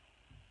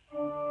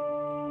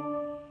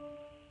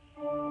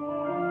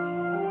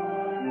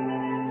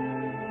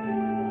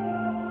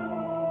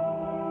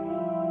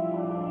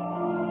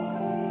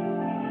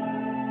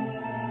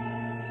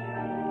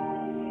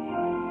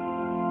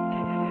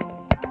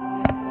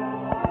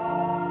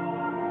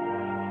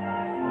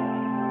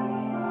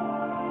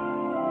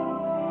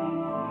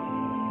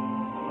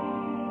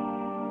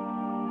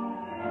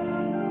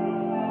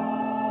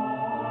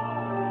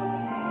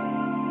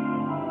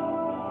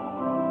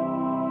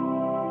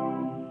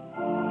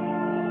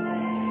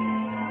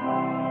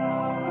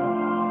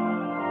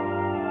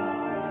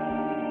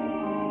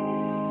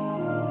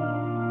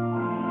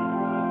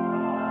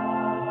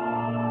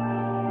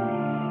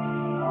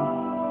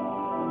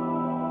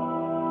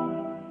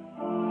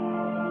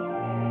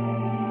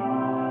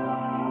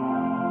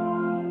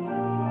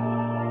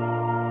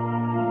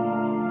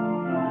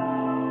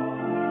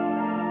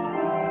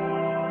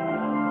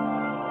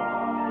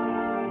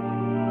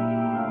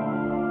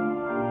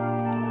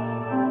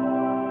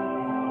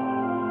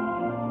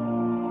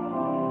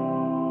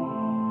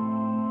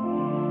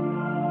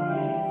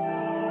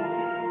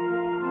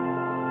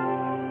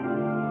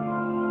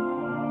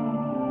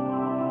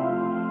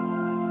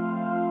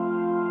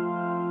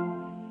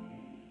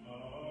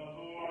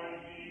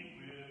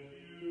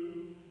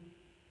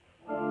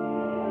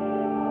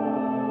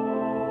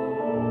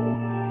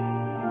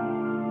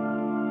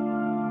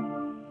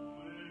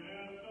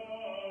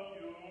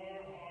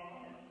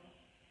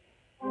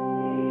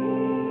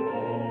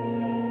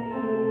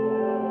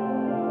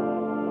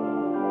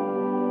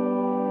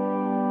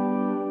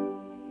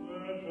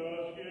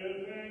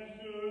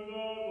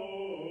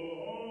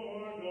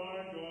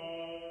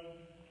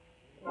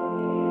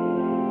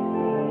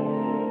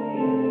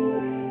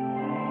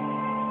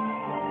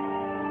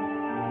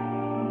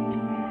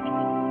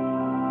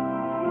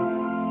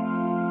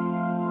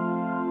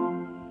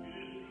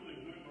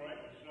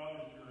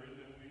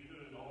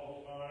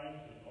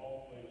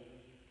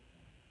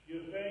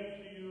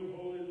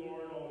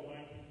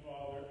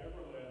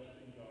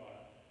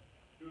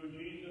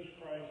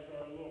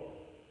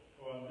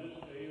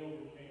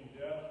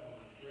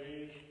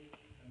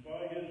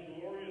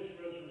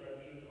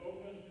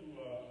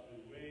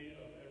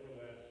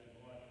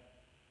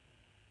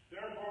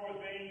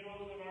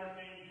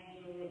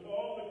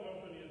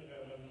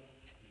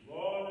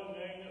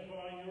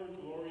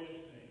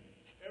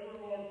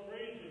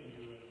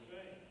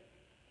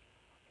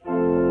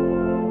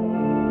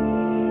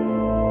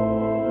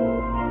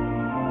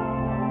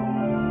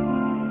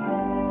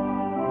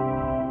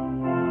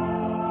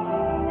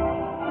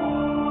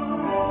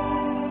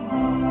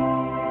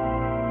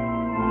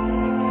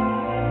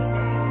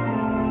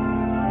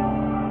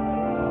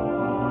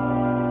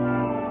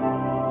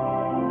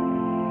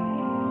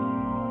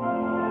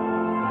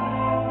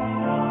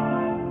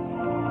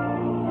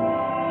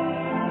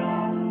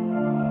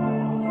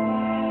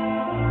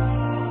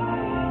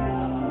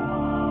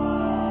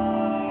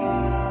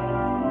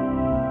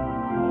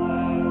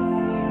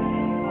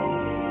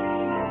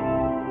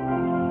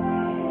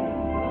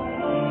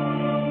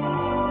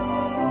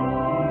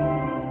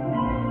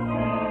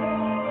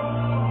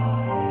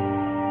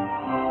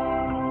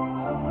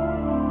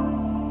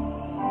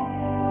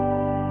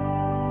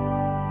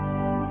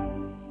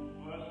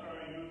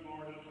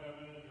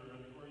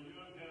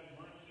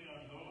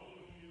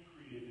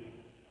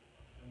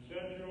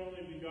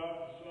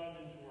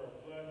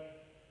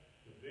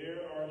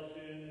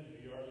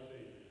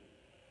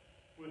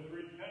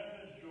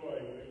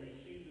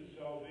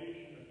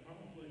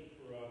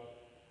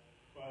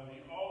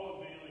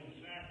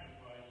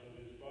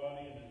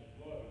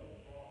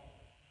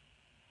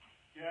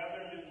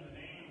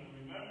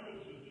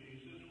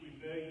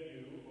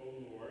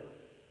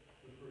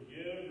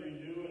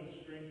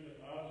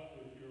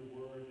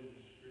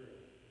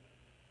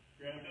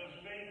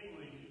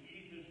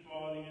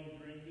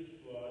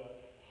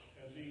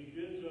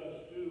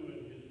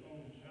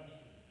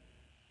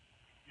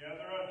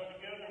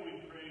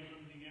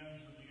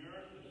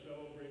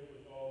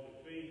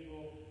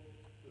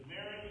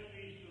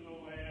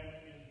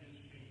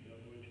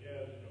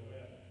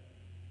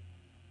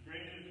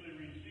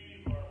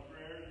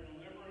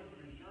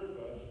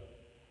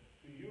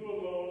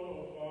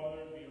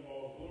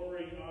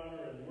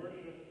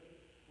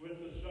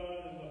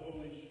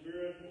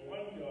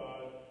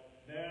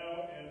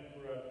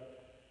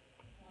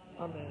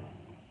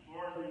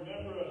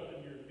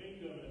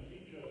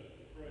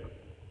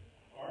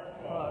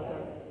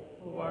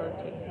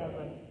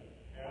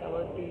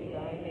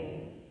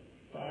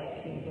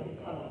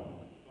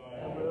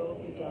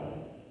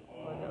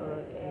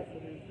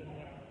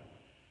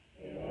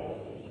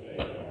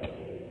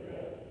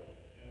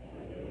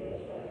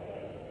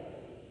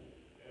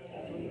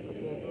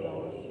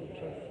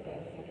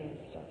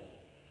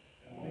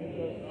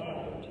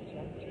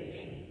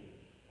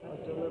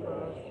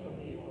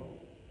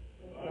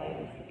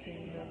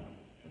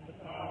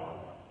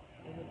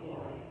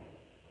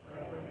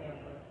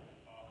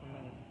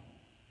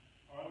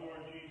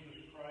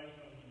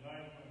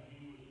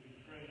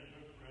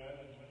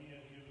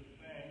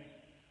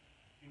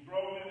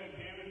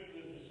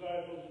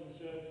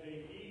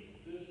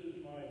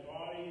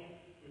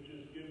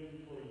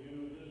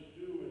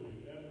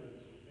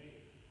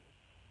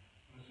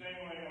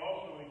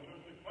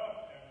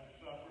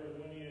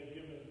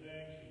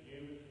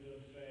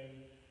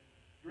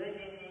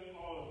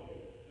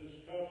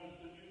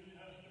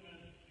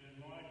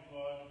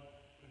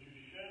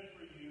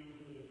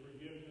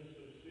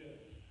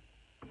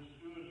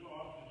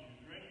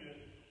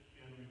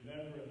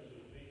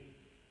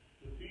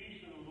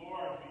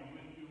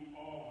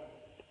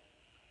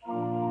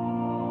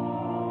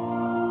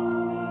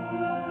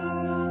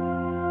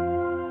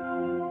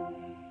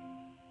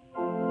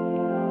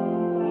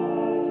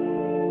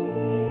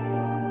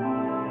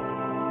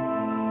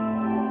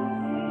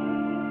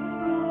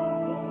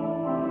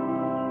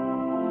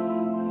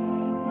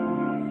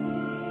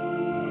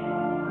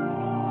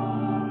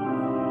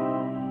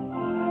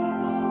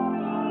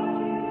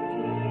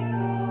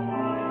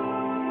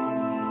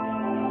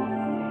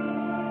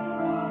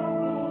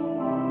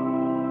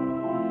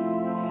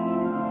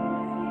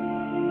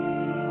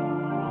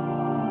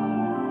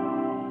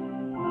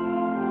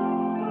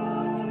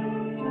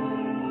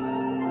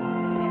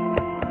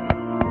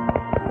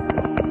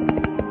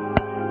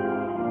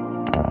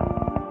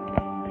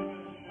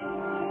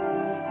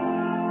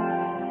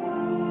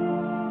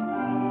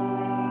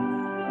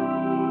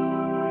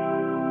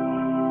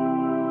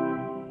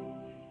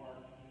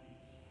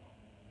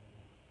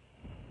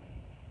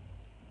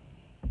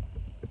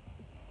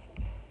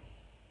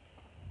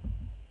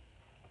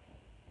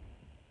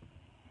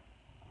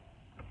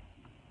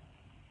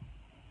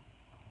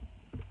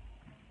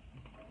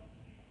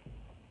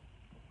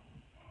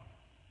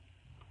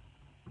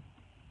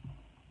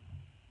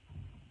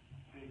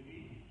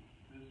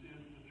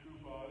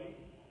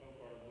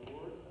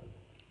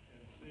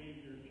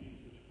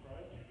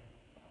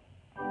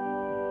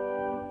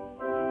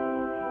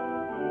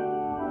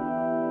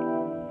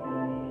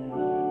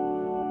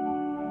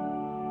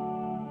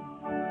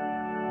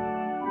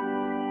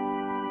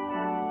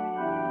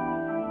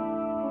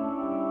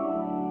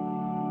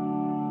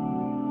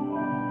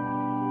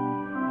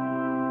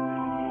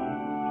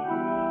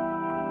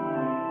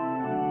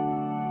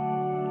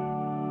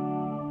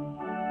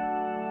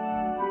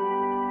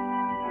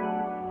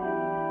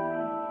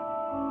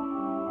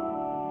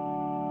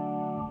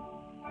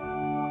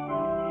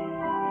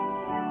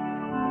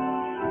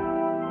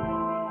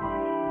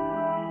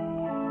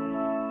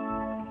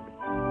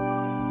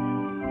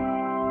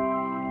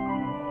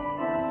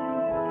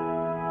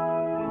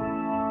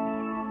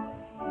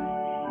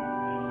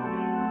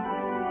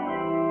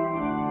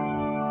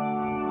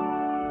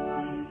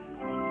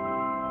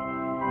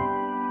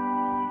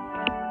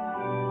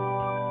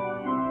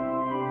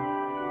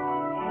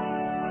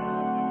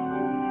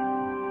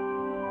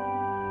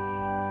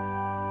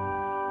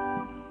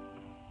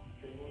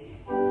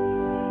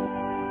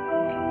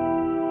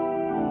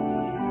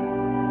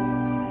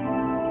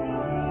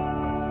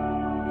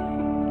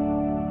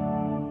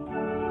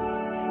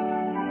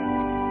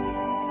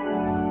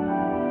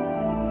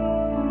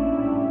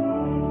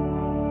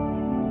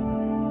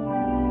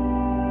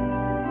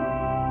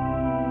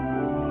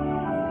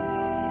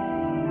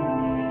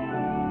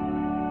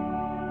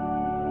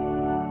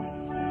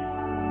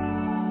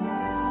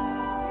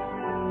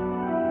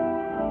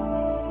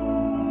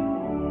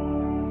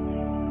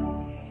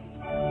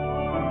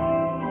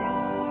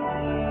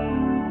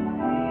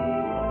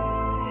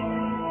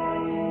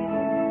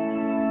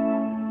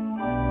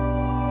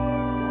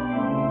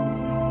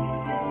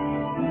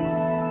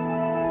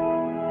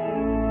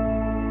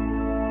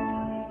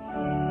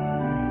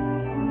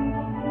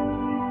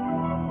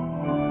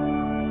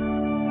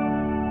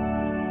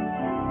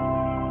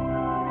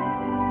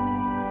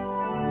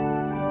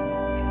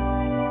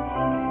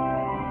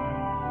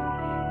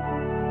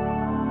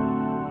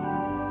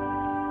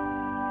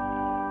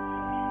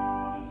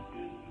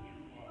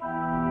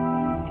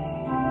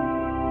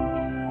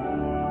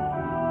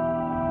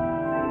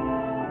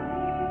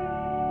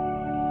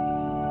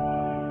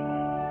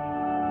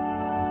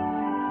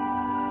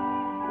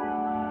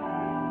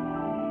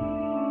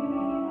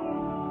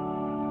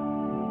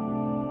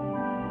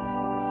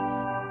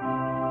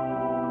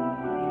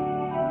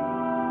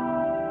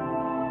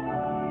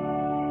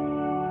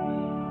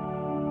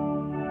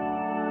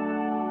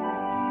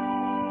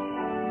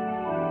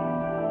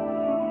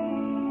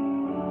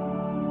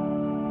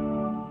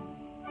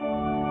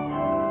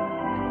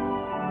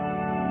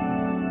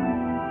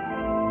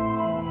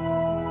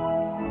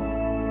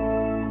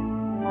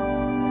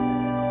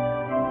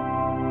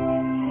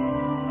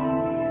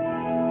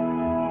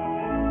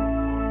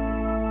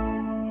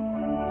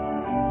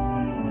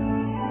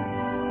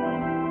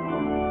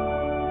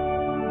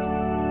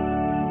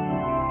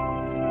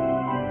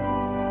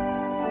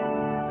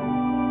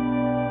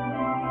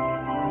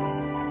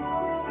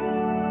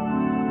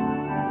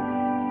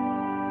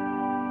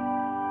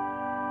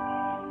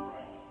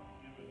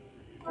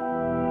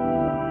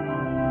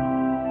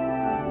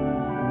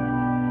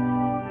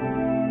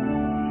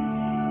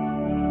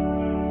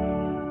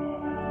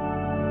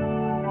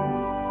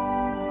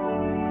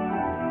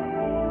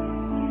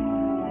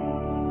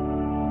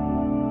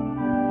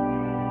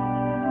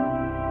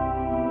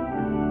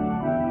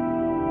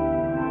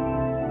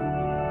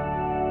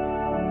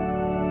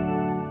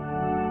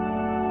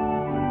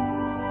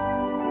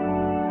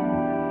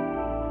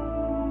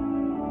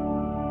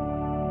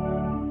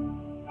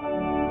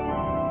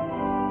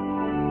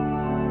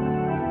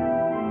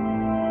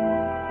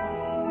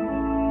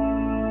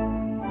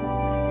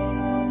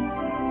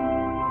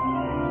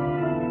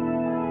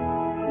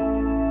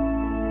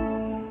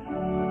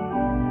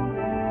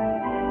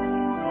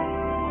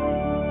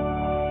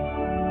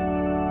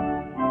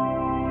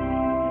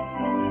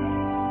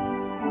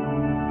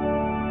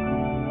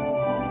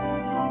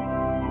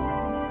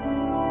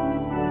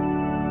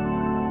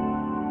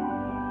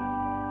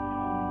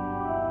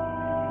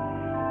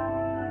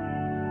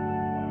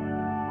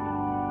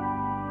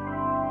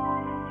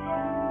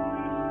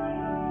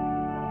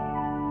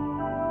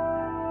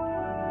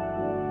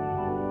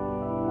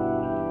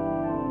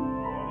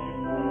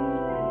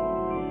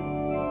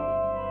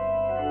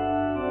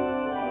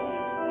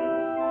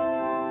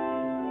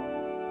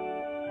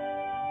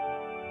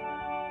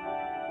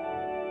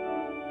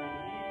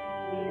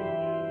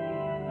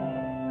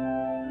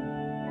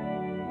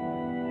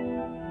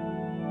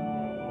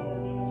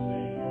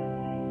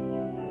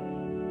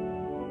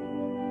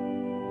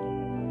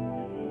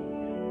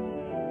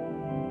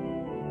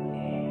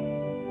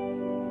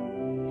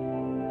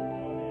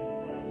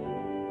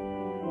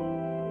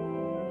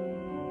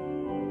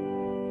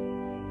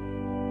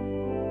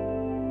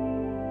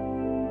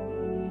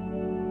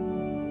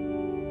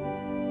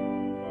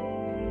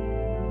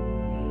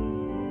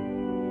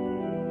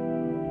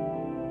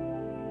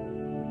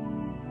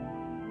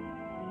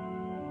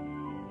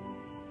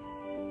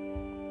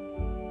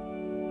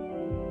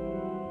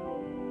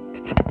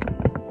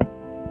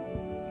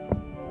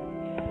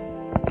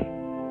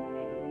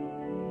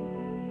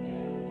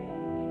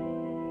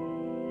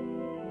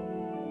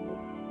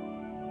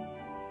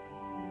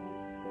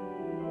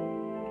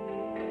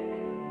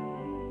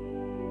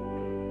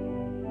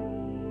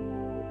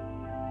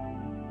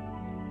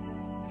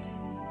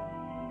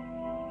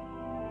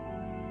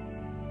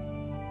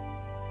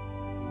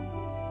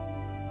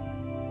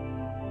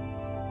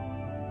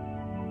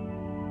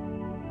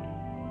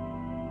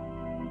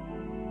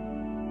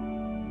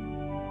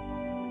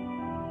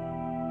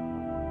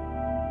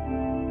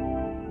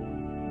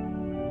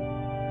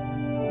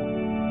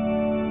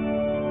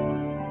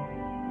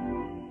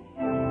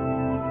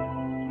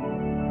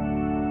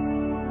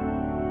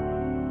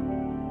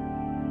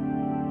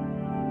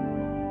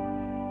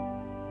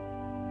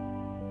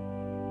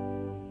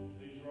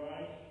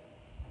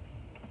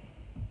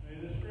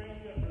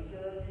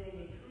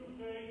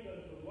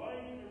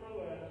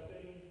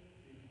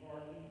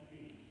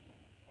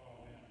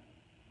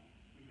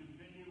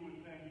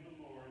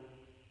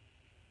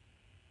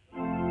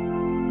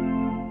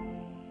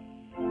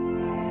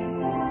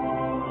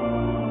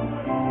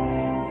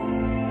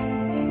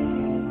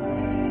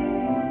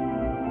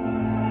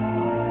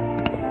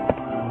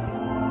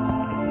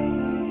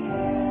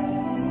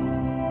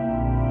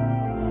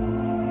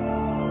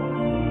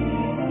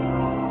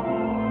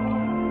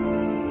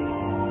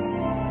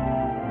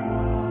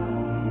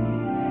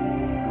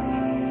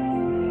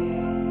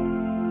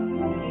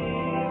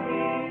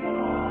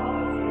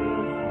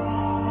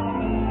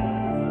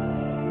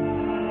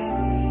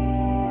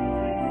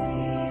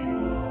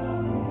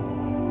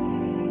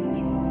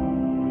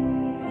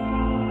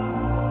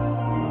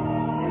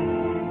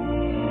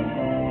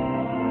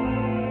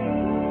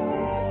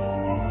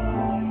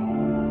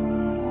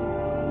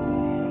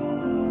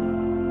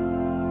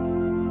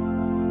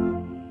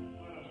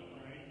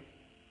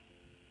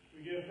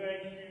 give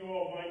thanks to you,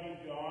 Almighty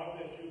God,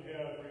 that you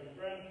have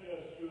refreshed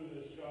us through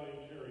this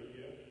salutary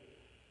gift.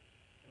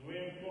 And we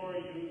implore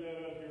you that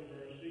of your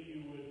mercy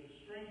you would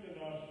strengthen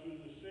us through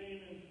the same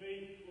in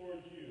faith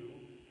towards you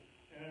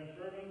and in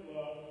fervent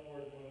love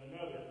toward one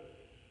another.